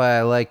why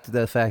I liked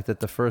the fact that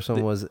the first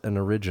one was an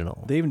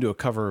original. They even do a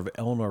cover of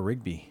Eleanor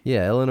Rigby,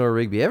 Yeah, Eleanor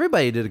Rigby.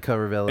 Everybody did a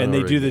cover of Eleanor and they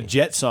Rigby. do the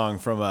Jet song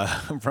from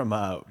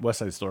West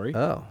Side Story.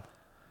 Oh.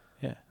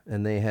 Yeah,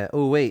 And they had...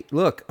 Oh, wait.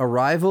 Look.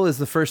 Arrival is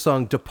the first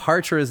song.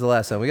 Departure is the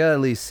last song. We got to at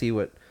least see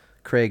what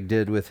Craig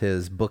did with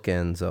his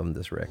bookends on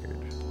this record.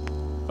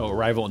 Oh,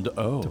 Arrival and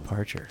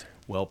Departure.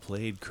 Well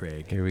played,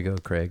 Craig. Here we go,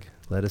 Craig.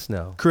 Let us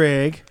know.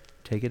 Craig.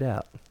 Take it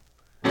out.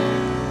 The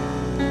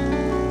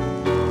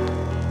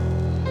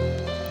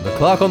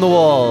clock on the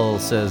wall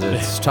says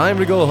it's time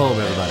to go home,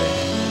 everybody.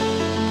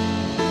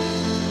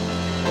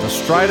 The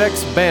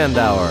Stridex Band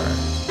Hour.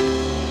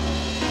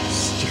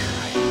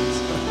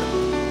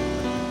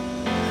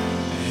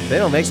 They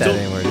don't make that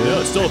anymore, do they?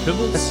 No, still a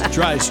Pimples?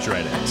 Try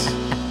Stridex.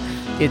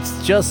 It's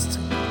just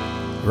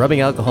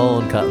rubbing alcohol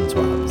and cotton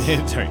swabs.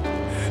 That's right.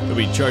 That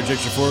we charged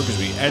extra for because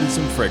we added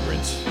some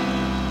fragrance.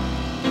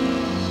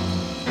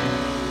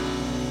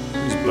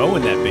 Who's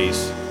bowing that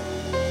bass?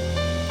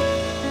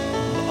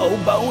 Oh,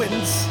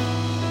 Bowens.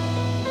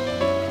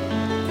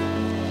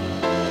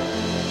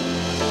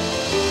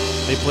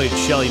 They played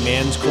Shelly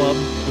Mann's Club,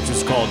 which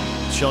was called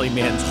Shelly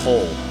Mann's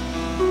Hole.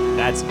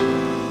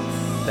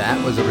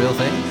 That was a real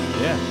thing?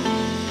 Yeah.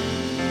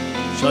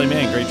 Shelly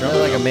Mann, great drummer.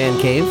 Like a man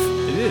cave?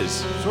 It is,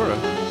 sort of.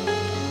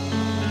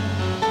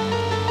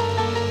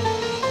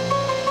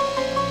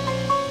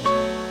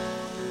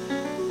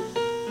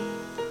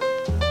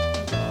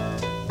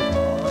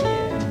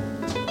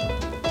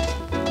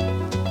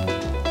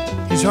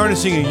 He's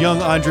harnessing a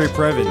young Andre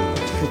Previn.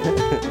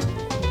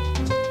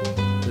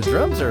 The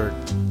drums are...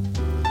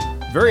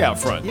 Very out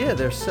front. Yeah,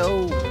 they're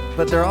so...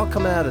 But they're all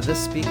coming out of this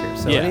speaker.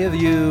 So Yeah. any of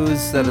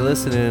yous that are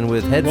listening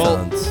with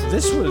headphones... Well,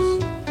 this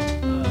was...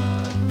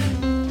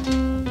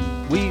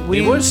 We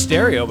it was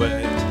stereo, but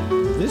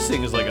this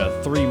thing is like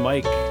a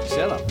 3-mic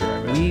setup.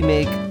 We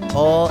make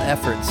all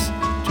efforts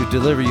to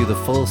deliver you the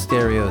full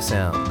stereo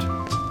sound.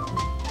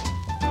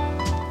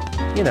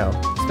 You know,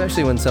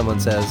 especially when someone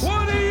says...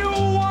 What do you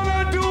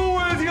want to do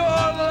with your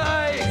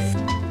life?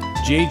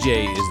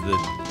 JJ is the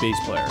bass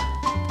player.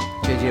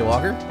 J.J.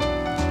 Walker?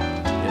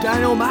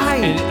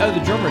 Dynamite!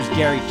 And the drummer is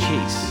Gary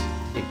Chase.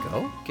 There you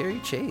go. Gary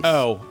Chase.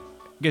 Oh,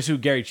 guess who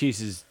Gary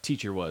Chase's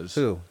teacher was?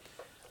 Who?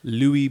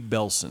 Louis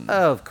Belson.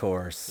 Of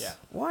course. Yeah.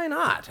 Why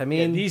not? I Yeah,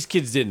 mean... these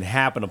kids didn't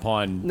happen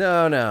upon...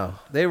 No.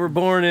 They were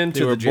born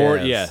into They were the born...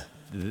 jazz.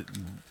 Yeah.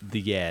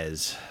 The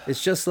jazz.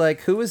 It's just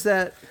like, who is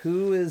that?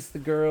 Who is the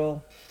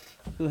girl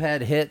who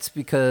had hits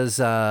because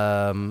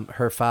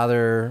her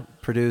father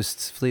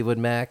produced Fleetwood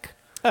Mac?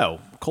 Oh,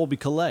 Colby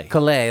Calais.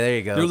 Calais, there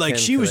you go. They're like, Ken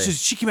she was Calais.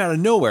 just... She came out of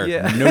nowhere.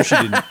 Yeah. No, she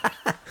didn't.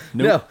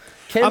 No.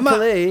 Ken I'm not-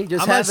 Calais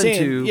just I'm not happened saying,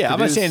 to Yeah, I'm not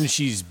produce- saying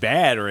she's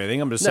bad or anything.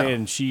 I'm just No.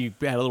 saying she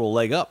had a little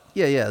leg up.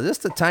 Yeah,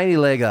 just a tiny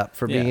leg up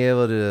for being Yeah.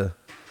 able to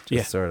just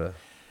Yeah. sort of...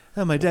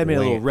 Oh, my dad made a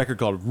Wing little it. record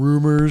called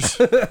Rumors.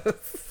 I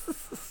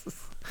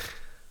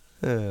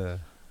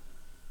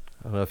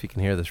don't know if you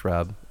can hear this,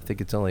 Rob. I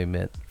think it's only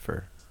meant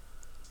for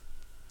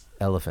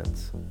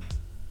elephants.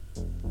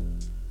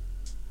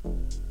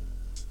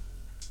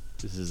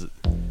 This is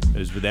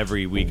as with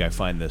every week I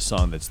find the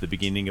song that's the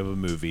beginning of a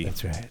movie.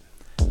 That's right.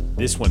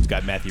 This one's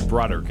got Matthew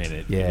Broderick in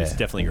it. Yeah. It's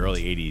definitely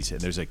early 80s,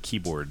 and there's a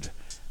keyboard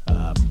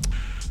and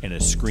a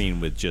screen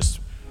with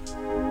just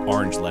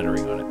orange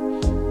lettering on it.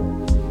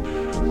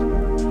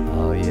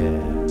 Oh,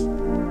 yeah.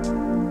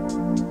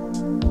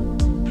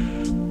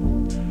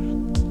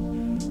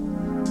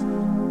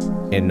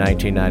 In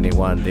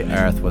 1991, the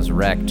Earth was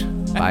wrecked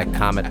by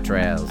comet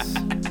trails.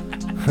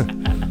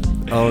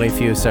 Only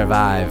few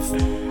survive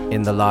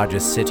in the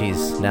largest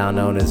cities now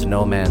known as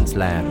No Man's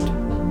Land.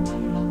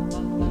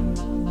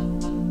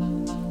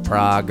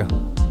 Prague,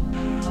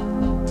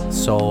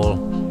 Seoul,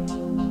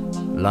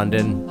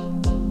 London,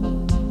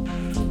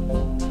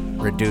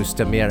 reduced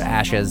to mere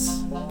ashes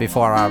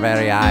before our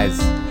very eyes.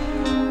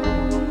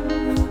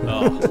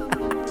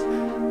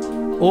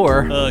 Oh.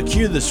 Or,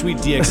 Cue the sweet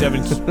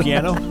DX7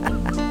 piano.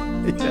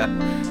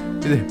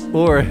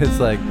 or it's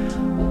like,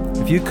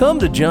 if you come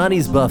to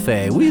Johnny's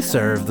Buffet, we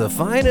serve the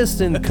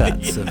finest in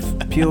cuts of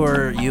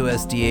pure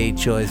USDA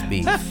choice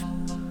beef.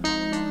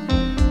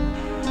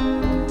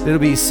 It'll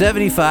be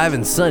 75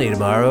 and sunny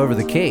tomorrow over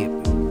the Cape.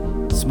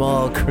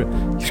 Small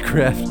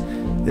craft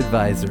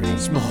advisory.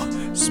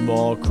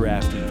 Small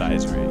craft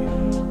advisory.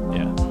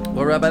 Yeah.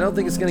 Well, Rob, I don't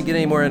think it's going to get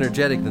any more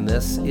energetic than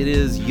this. It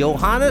is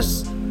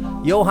Johannes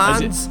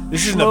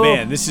This isn't a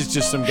band. This is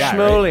just some guy,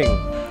 Schmoling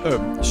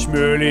right?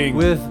 Schmoling.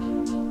 with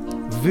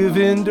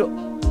Vivind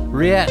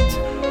Riet.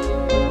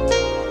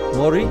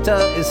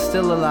 Morita is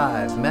still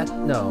alive.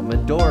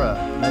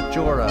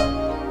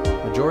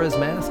 Majora's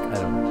Mask? I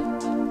don't know.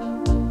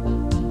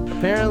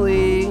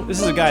 Apparently, This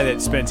is a guy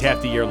that spends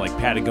half the year in like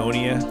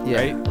Patagonia, yeah.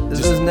 right? This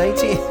Just was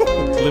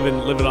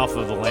living off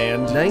of the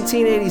land.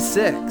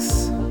 1986.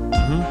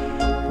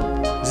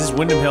 Is this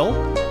Windham Hill?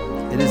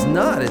 It is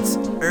not. It's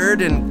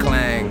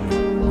Erdenklang.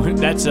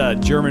 That's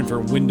German for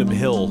Windham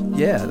Hill.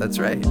 Yeah, that's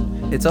right.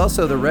 It's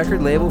also the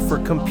record label for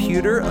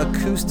computer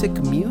acoustic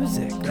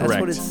music. That's Correct.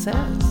 what it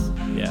says.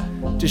 Yeah.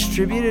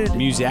 Distributed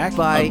Music?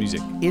 by Oh,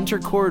 music.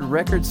 Intercord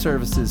Record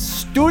Services,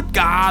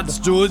 Stuttgart,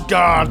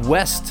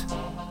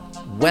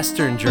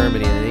 Western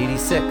Germany in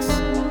 '86.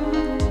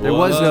 There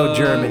was no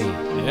Germany.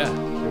 Yeah.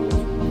 There was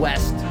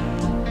West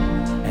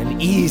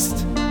and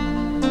East.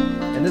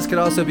 And this could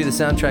also be the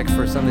soundtrack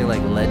for something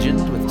like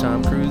Legend with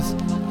Tom Cruise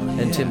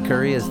and Tim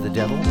Curry as the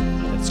devil.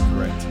 That's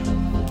correct.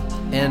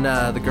 And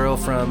the girl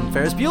from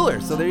Ferris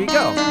Bueller. So there you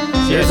go.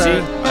 Yeah, Here's see?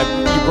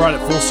 our- You brought it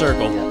full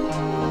circle.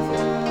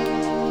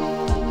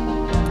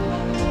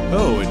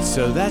 Oh,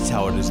 so that's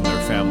how it is in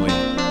their family.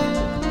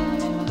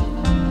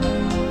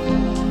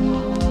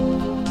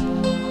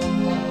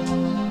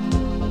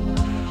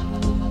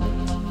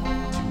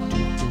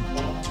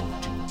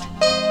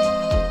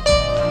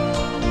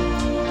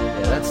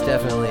 Yeah, that's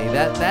definitely.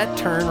 That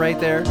turn right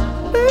there.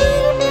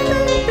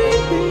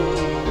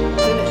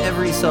 It's in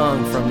every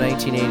song from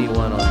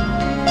 1981 on.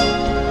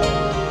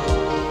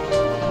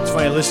 It's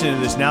funny listening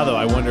to this now, though.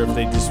 I wonder if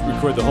they just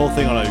record the whole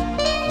thing on a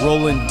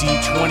Roland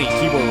D20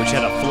 keyboard, which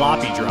had a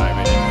floppy drive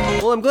in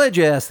it. Well, I'm glad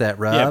you asked that,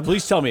 Rob. Yeah,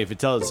 please tell me if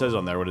it says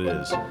on there what it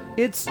is.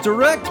 It's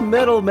direct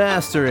metal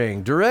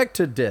mastering, direct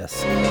to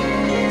disc.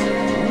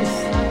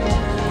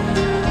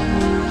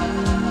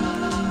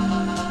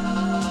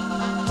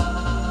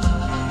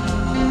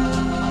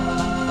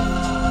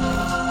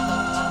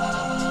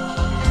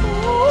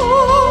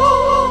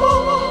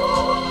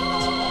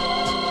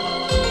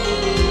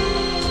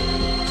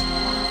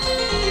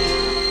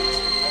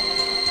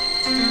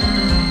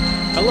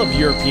 I love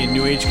European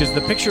New Age because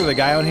the picture of the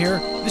guy on here,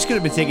 this could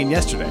have been taken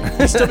yesterday.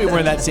 He'd still be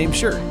wearing that same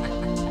shirt.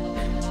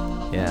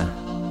 Yeah.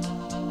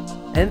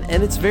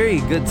 And it's very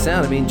good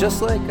sound. I mean,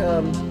 just like,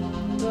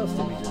 what else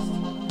did we just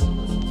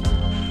listen to?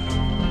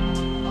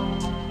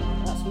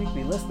 Last week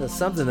we listened to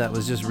something that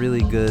was just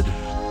really good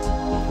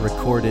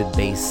recorded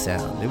bass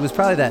sound. It was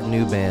probably that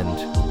new band,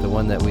 the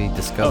one that we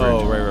discovered.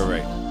 Oh,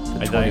 right.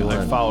 The I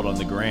 21. followed on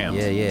the gram.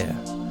 Yeah.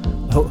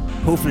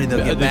 Hopefully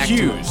they'll get back to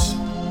Hughes.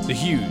 The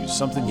Hughes.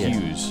 Something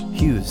Hughes.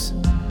 Hughes.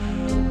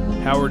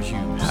 Howard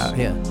Hughes.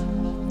 Yeah.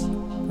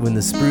 When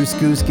the Spruce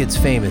Goose gets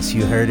famous,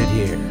 you heard it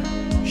here.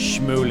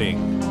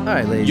 Schmoling. All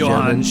right, ladies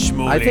Johann and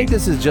gentlemen. Schmoling. I think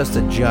this is just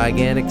a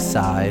gigantic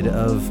side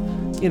of,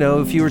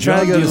 if you were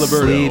trying to go John to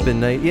DiLiberto. sleep at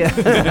night.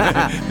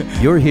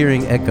 Yeah. You're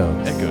hearing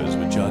echoes. Echoes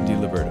with John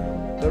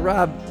DiLiberto. But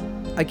Rob,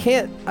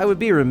 I would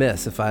be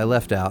remiss if I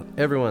left out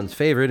everyone's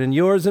favorite and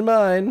yours and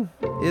mine.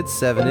 It's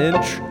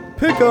 7-inch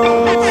pickup.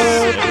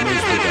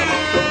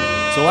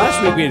 So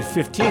last week we had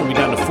 15. We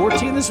down to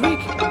 14 this week?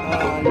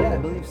 Yeah, I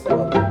believe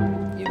so.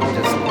 You can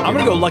just I'm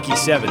going to go lucky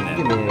 7 give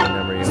then. me any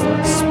number you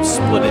want.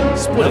 Split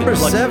it. Number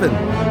Lucky. 7.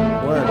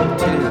 1,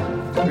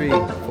 2, 3,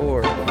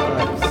 4,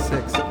 5,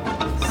 6,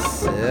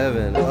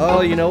 7. Oh,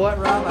 you know what,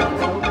 Rob? I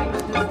was hoping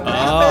that this would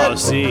happen.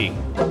 See.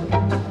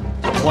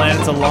 The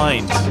planets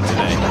aligned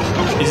today.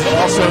 Is it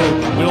also,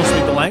 we don't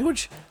speak the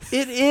language?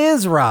 It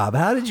is, Rob.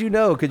 How did you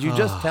know? Could you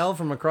just tell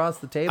from across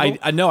the table?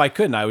 I no, I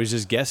couldn't. I was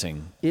just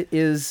guessing. It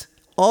is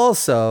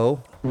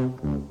also...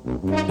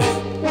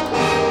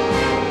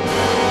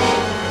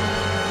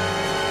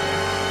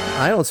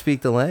 I don't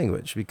speak the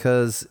language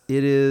because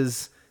it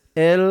is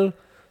El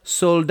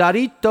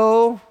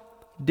Soldadito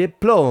de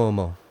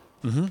Plomo.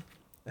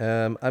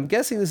 Mm-hmm. I'm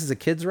guessing this is a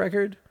kid's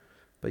record,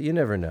 but you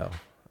never know.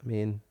 I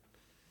mean,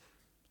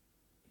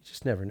 you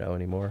just never know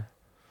anymore.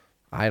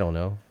 I don't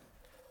know.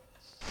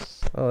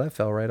 Oh, that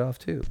fell right off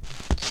too.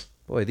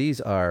 Boy,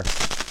 these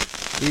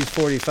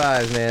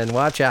 45s, man.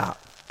 Watch out.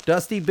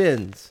 Dusty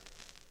bins.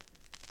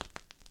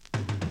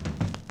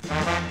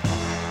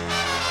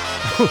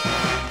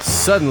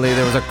 Suddenly,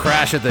 there was a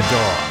crash at the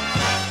door.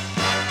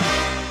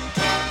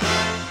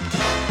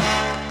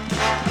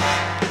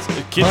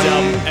 The kids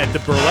out at the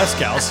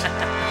burlesque house.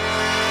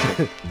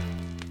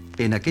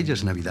 En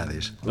aquellas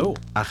Navidades,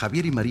 a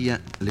Javier y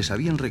María les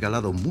habían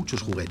regalado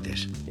muchos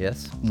juguetes.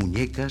 Yes.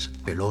 Muñecas,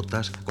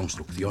 pelotas,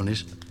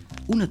 construcciones.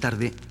 Una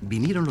tarde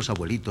vinieron los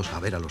abuelitos a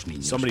ver a los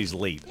niños. Somebody's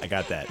late. I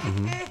got that.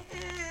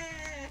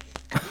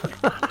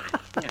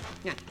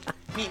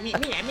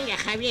 Mira,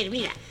 Javier,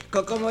 mira.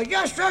 Como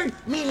yo soy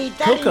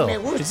militar Coco, y me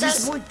gustan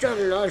mucho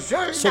los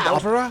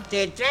soldados,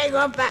 te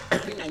traigo para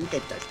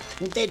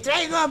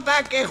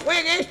que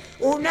juegues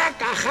una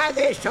caja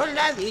de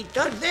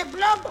soldaditos de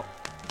plomo.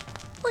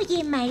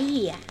 Oye,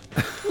 María,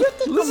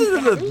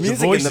 Listen to the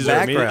music in the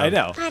background. I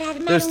know.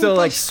 They're still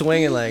like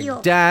swinging like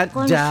da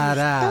con da sus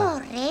da.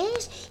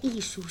 torres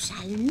y sus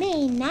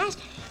almenas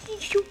y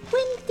su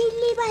puente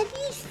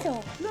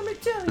levadizo.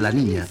 La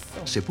niña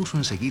se puso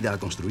enseguida a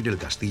construir el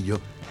castillo,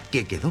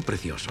 que quedó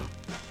precioso.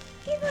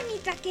 Qué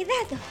bonito ha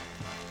quedado.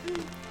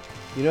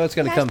 You know it's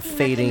going to come Lástima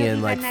fading que no in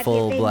viva like nadie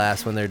full dentro.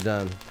 blast when they're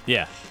done.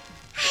 Yeah.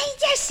 ¡Ay,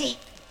 ya sé!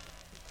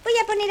 Voy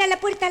a poner a la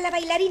puerta a la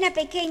bailarina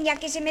pequeña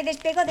que se me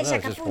despegó de No,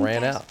 it just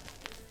ran sacapuntas. out.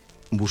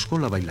 Buscó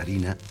la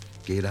bailarina,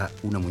 que era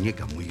una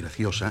muñeca muy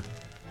graciosa,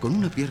 con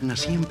una pierna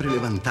siempre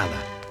levantada,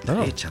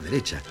 derecha,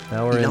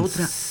 Now y we're la in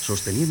otra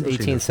sosteniéndose en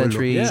 18th el suelo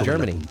century sobre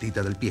Germany. la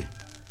puntita del pie.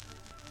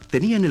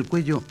 Tenía en el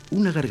cuello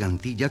una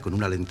gargantilla con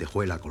una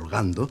lentejuela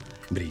colgando,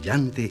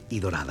 brillante y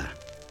dorada.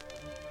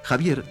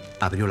 Javier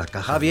abrió la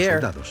caja de los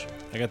soldados.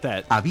 I got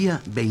that.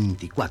 Había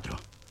 24.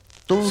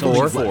 Todos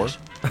Four. iguales,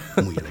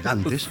 muy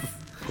elegantes,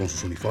 con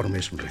sus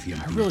uniformes recién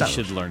I really pintados.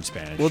 should learn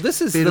Spanish. Well,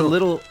 this is the Pero,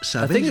 little. I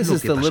 ¿sabéis think this lo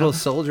is que the little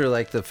pasaba? soldier,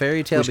 like the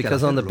fairy tale, Pues que al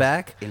because on the hacerlo,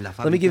 back. en la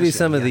Let me give you fábrica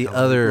some of se the había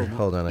other. acabado el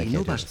Hold on, I plomo y can't no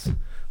do basta. this.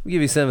 We'll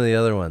give you some of the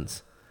other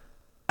ones.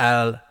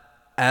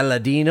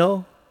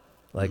 Aladino,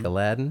 like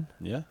Aladdin.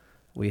 Yeah.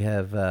 We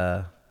have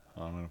I'm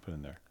going to put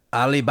in there.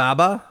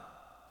 Alibaba.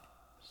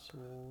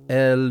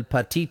 El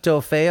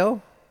Patito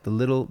Feo,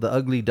 the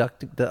ugly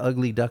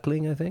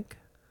duckling, I think.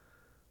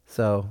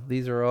 So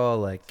these are all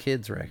like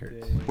kids'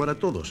 records. Para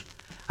todos.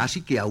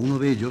 Así que a uno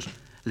de ellos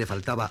le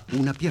faltaba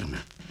una pierna,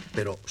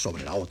 pero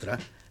sobre la otra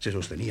Se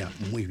sostenía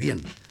muy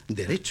bien,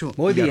 derecho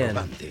Muy y bien.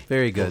 arrogante,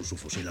 Very good. con su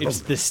fusil al It's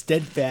hombro. the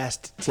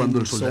steadfast Cuando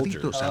tin el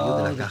soldadito soldier salió de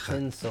Oh, la the caja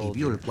tin y soldier.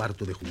 vio el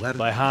cuarto de jugar,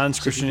 by Hans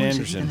se Christian fijó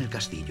enseguida en Andersen. el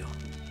castillo.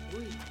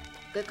 Uy,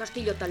 qué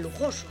castillo tan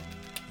lujoso.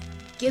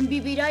 ¿Quién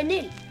vivirá en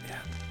él?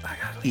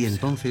 Y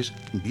entonces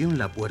vio en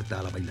la puerta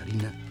a la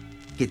bailarina,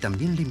 que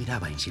también le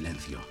miraba en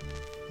silencio.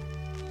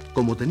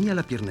 Como tenía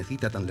la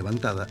piernecita tan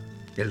levantada,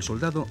 el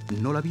soldado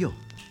no la vio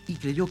y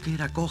creyó que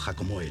era coja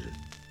como él.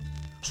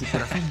 Su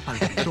corazón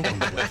palpitó con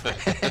fuerza.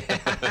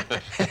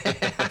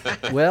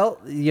 Well,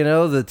 you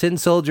know, the tin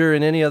soldier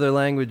in any other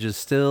language is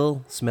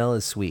still smell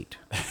is sweet.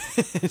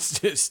 It's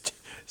just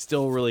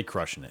still really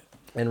crushing it.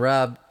 And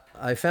Rob,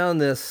 I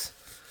found this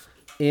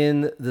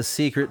in the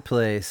secret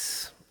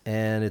place,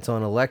 and it's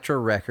on Elektra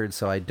Records,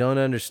 so I don't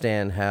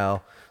understand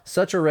how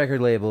such a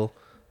record label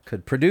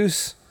could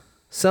produce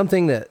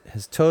something that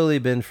has totally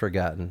been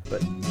forgotten.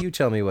 But you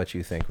tell me what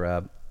you think,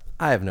 Rob.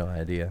 I have no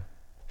idea.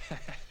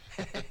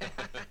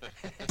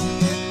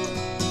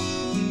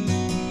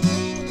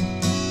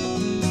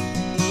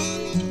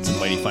 It's a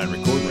mighty fine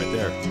recording right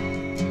there.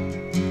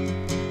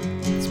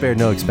 Spared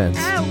no expense.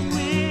 I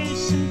wish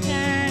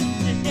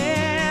sometimes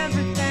that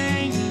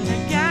everything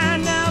had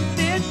gone a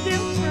bit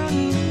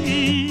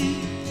differently.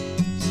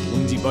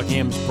 Lindsey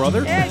Buckingham's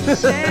brother?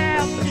 Except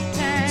the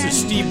time This is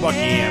Steve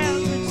Buckingham.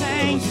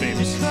 everything Most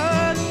famous.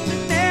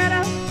 was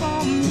better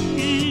for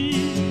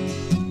me.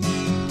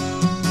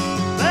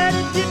 But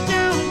if you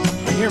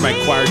don't I hear my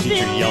choir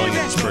teacher yelling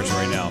at this person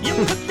right now. you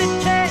put the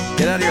test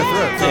Get out of your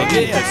throat.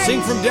 Yeah,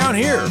 sing from down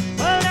here.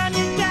 Put on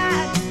your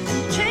guard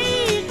and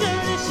change the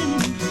listen.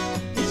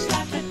 It's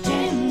like a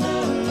tender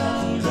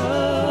love.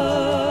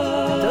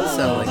 It does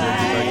sound like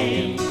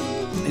Lindsey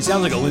Buckingham. It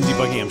sounds like a Lindsey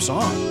Buckingham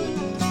song.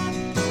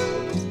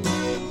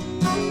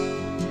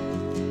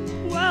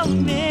 Well,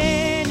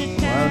 many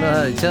I don't know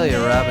how to tell you,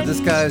 Rob, but this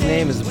guy's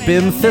name is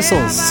Bim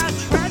Thistles.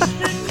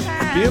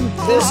 Bim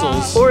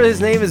Thistles. Or his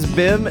name is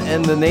Bim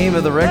and the name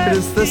of the record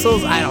is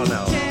Thistles? I don't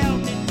know.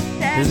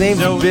 His name's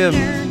So-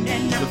 Bim.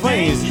 The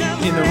funny is,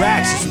 in the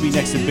racks, this would be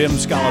next to Bim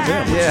Scala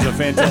Bim, which is a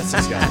fantastic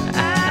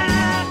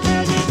guy.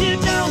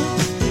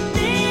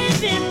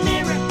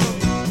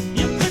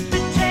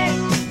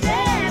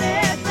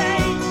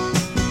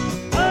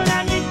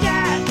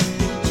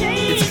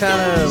 It's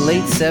kind of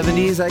late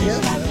 70s, I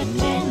guess.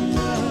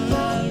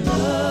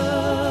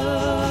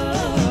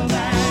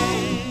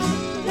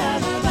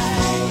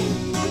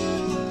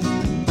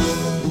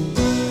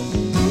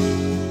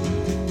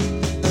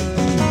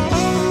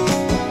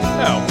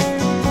 Oh,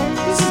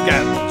 this has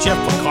got Jeff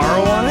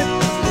Porcaro on it.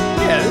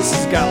 Yeah, this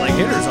has got like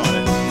hitters on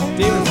it.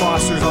 David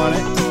Foster's on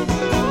it.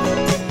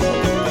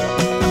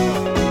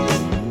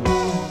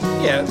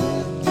 Yeah,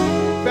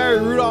 Barry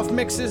Rudolph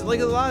mixes like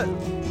a lot.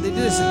 They did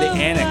this at the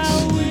Annex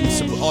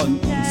in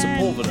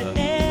Sepulveda.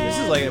 This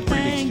is like a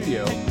pretty big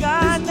studio.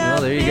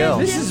 Well, there you go.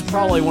 This is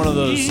probably one of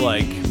those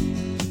like.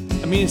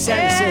 I mean, it's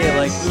sad to say,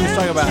 like, we were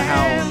talking about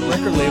how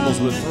record labels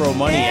would throw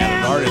money at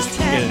an artist to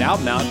get an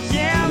album out,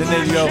 and then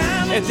they'd go,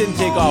 it didn't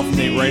take off, and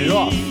they'd write it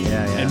off.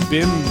 Yeah. And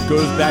Bim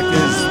goes back to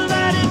his,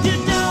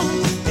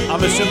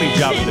 I'm assuming,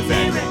 job at the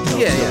factory.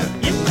 Yeah.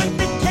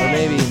 Or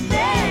maybe.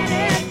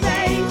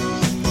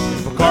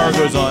 Porcaro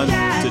goes on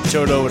to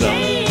Toto it up.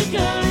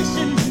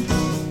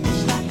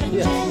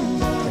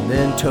 And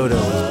then Toto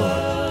was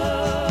born.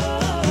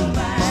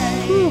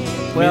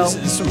 Well, I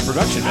mean, it's some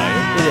production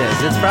value. it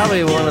is. It's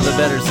probably one of the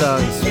better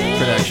songs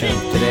production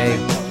today.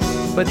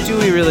 But do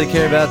we really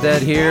care about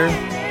that here?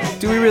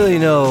 Do we really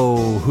know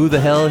who the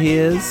hell he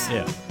is?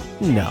 Yeah.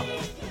 No.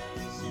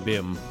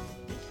 Bim.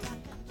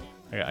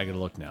 I gotta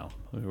look now.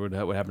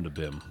 What happened to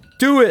Bim?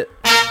 Do it!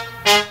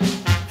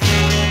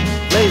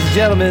 Ladies and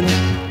gentlemen,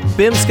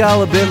 Bim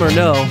Scala Bim or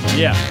no,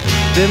 Yeah.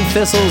 Bim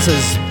Thistles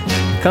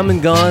has come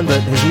and gone, but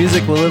his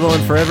music will live on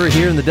forever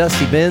here in the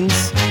Dusty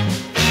Bins.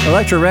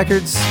 Elektra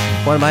Records,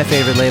 one of my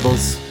favorite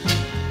labels.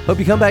 Hope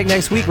you come back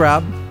next week,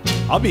 Rob.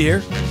 I'll be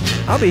here.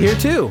 I'll be here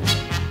too.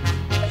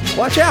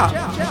 Watch out.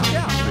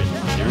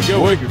 Here we go.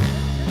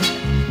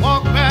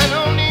 Walk back.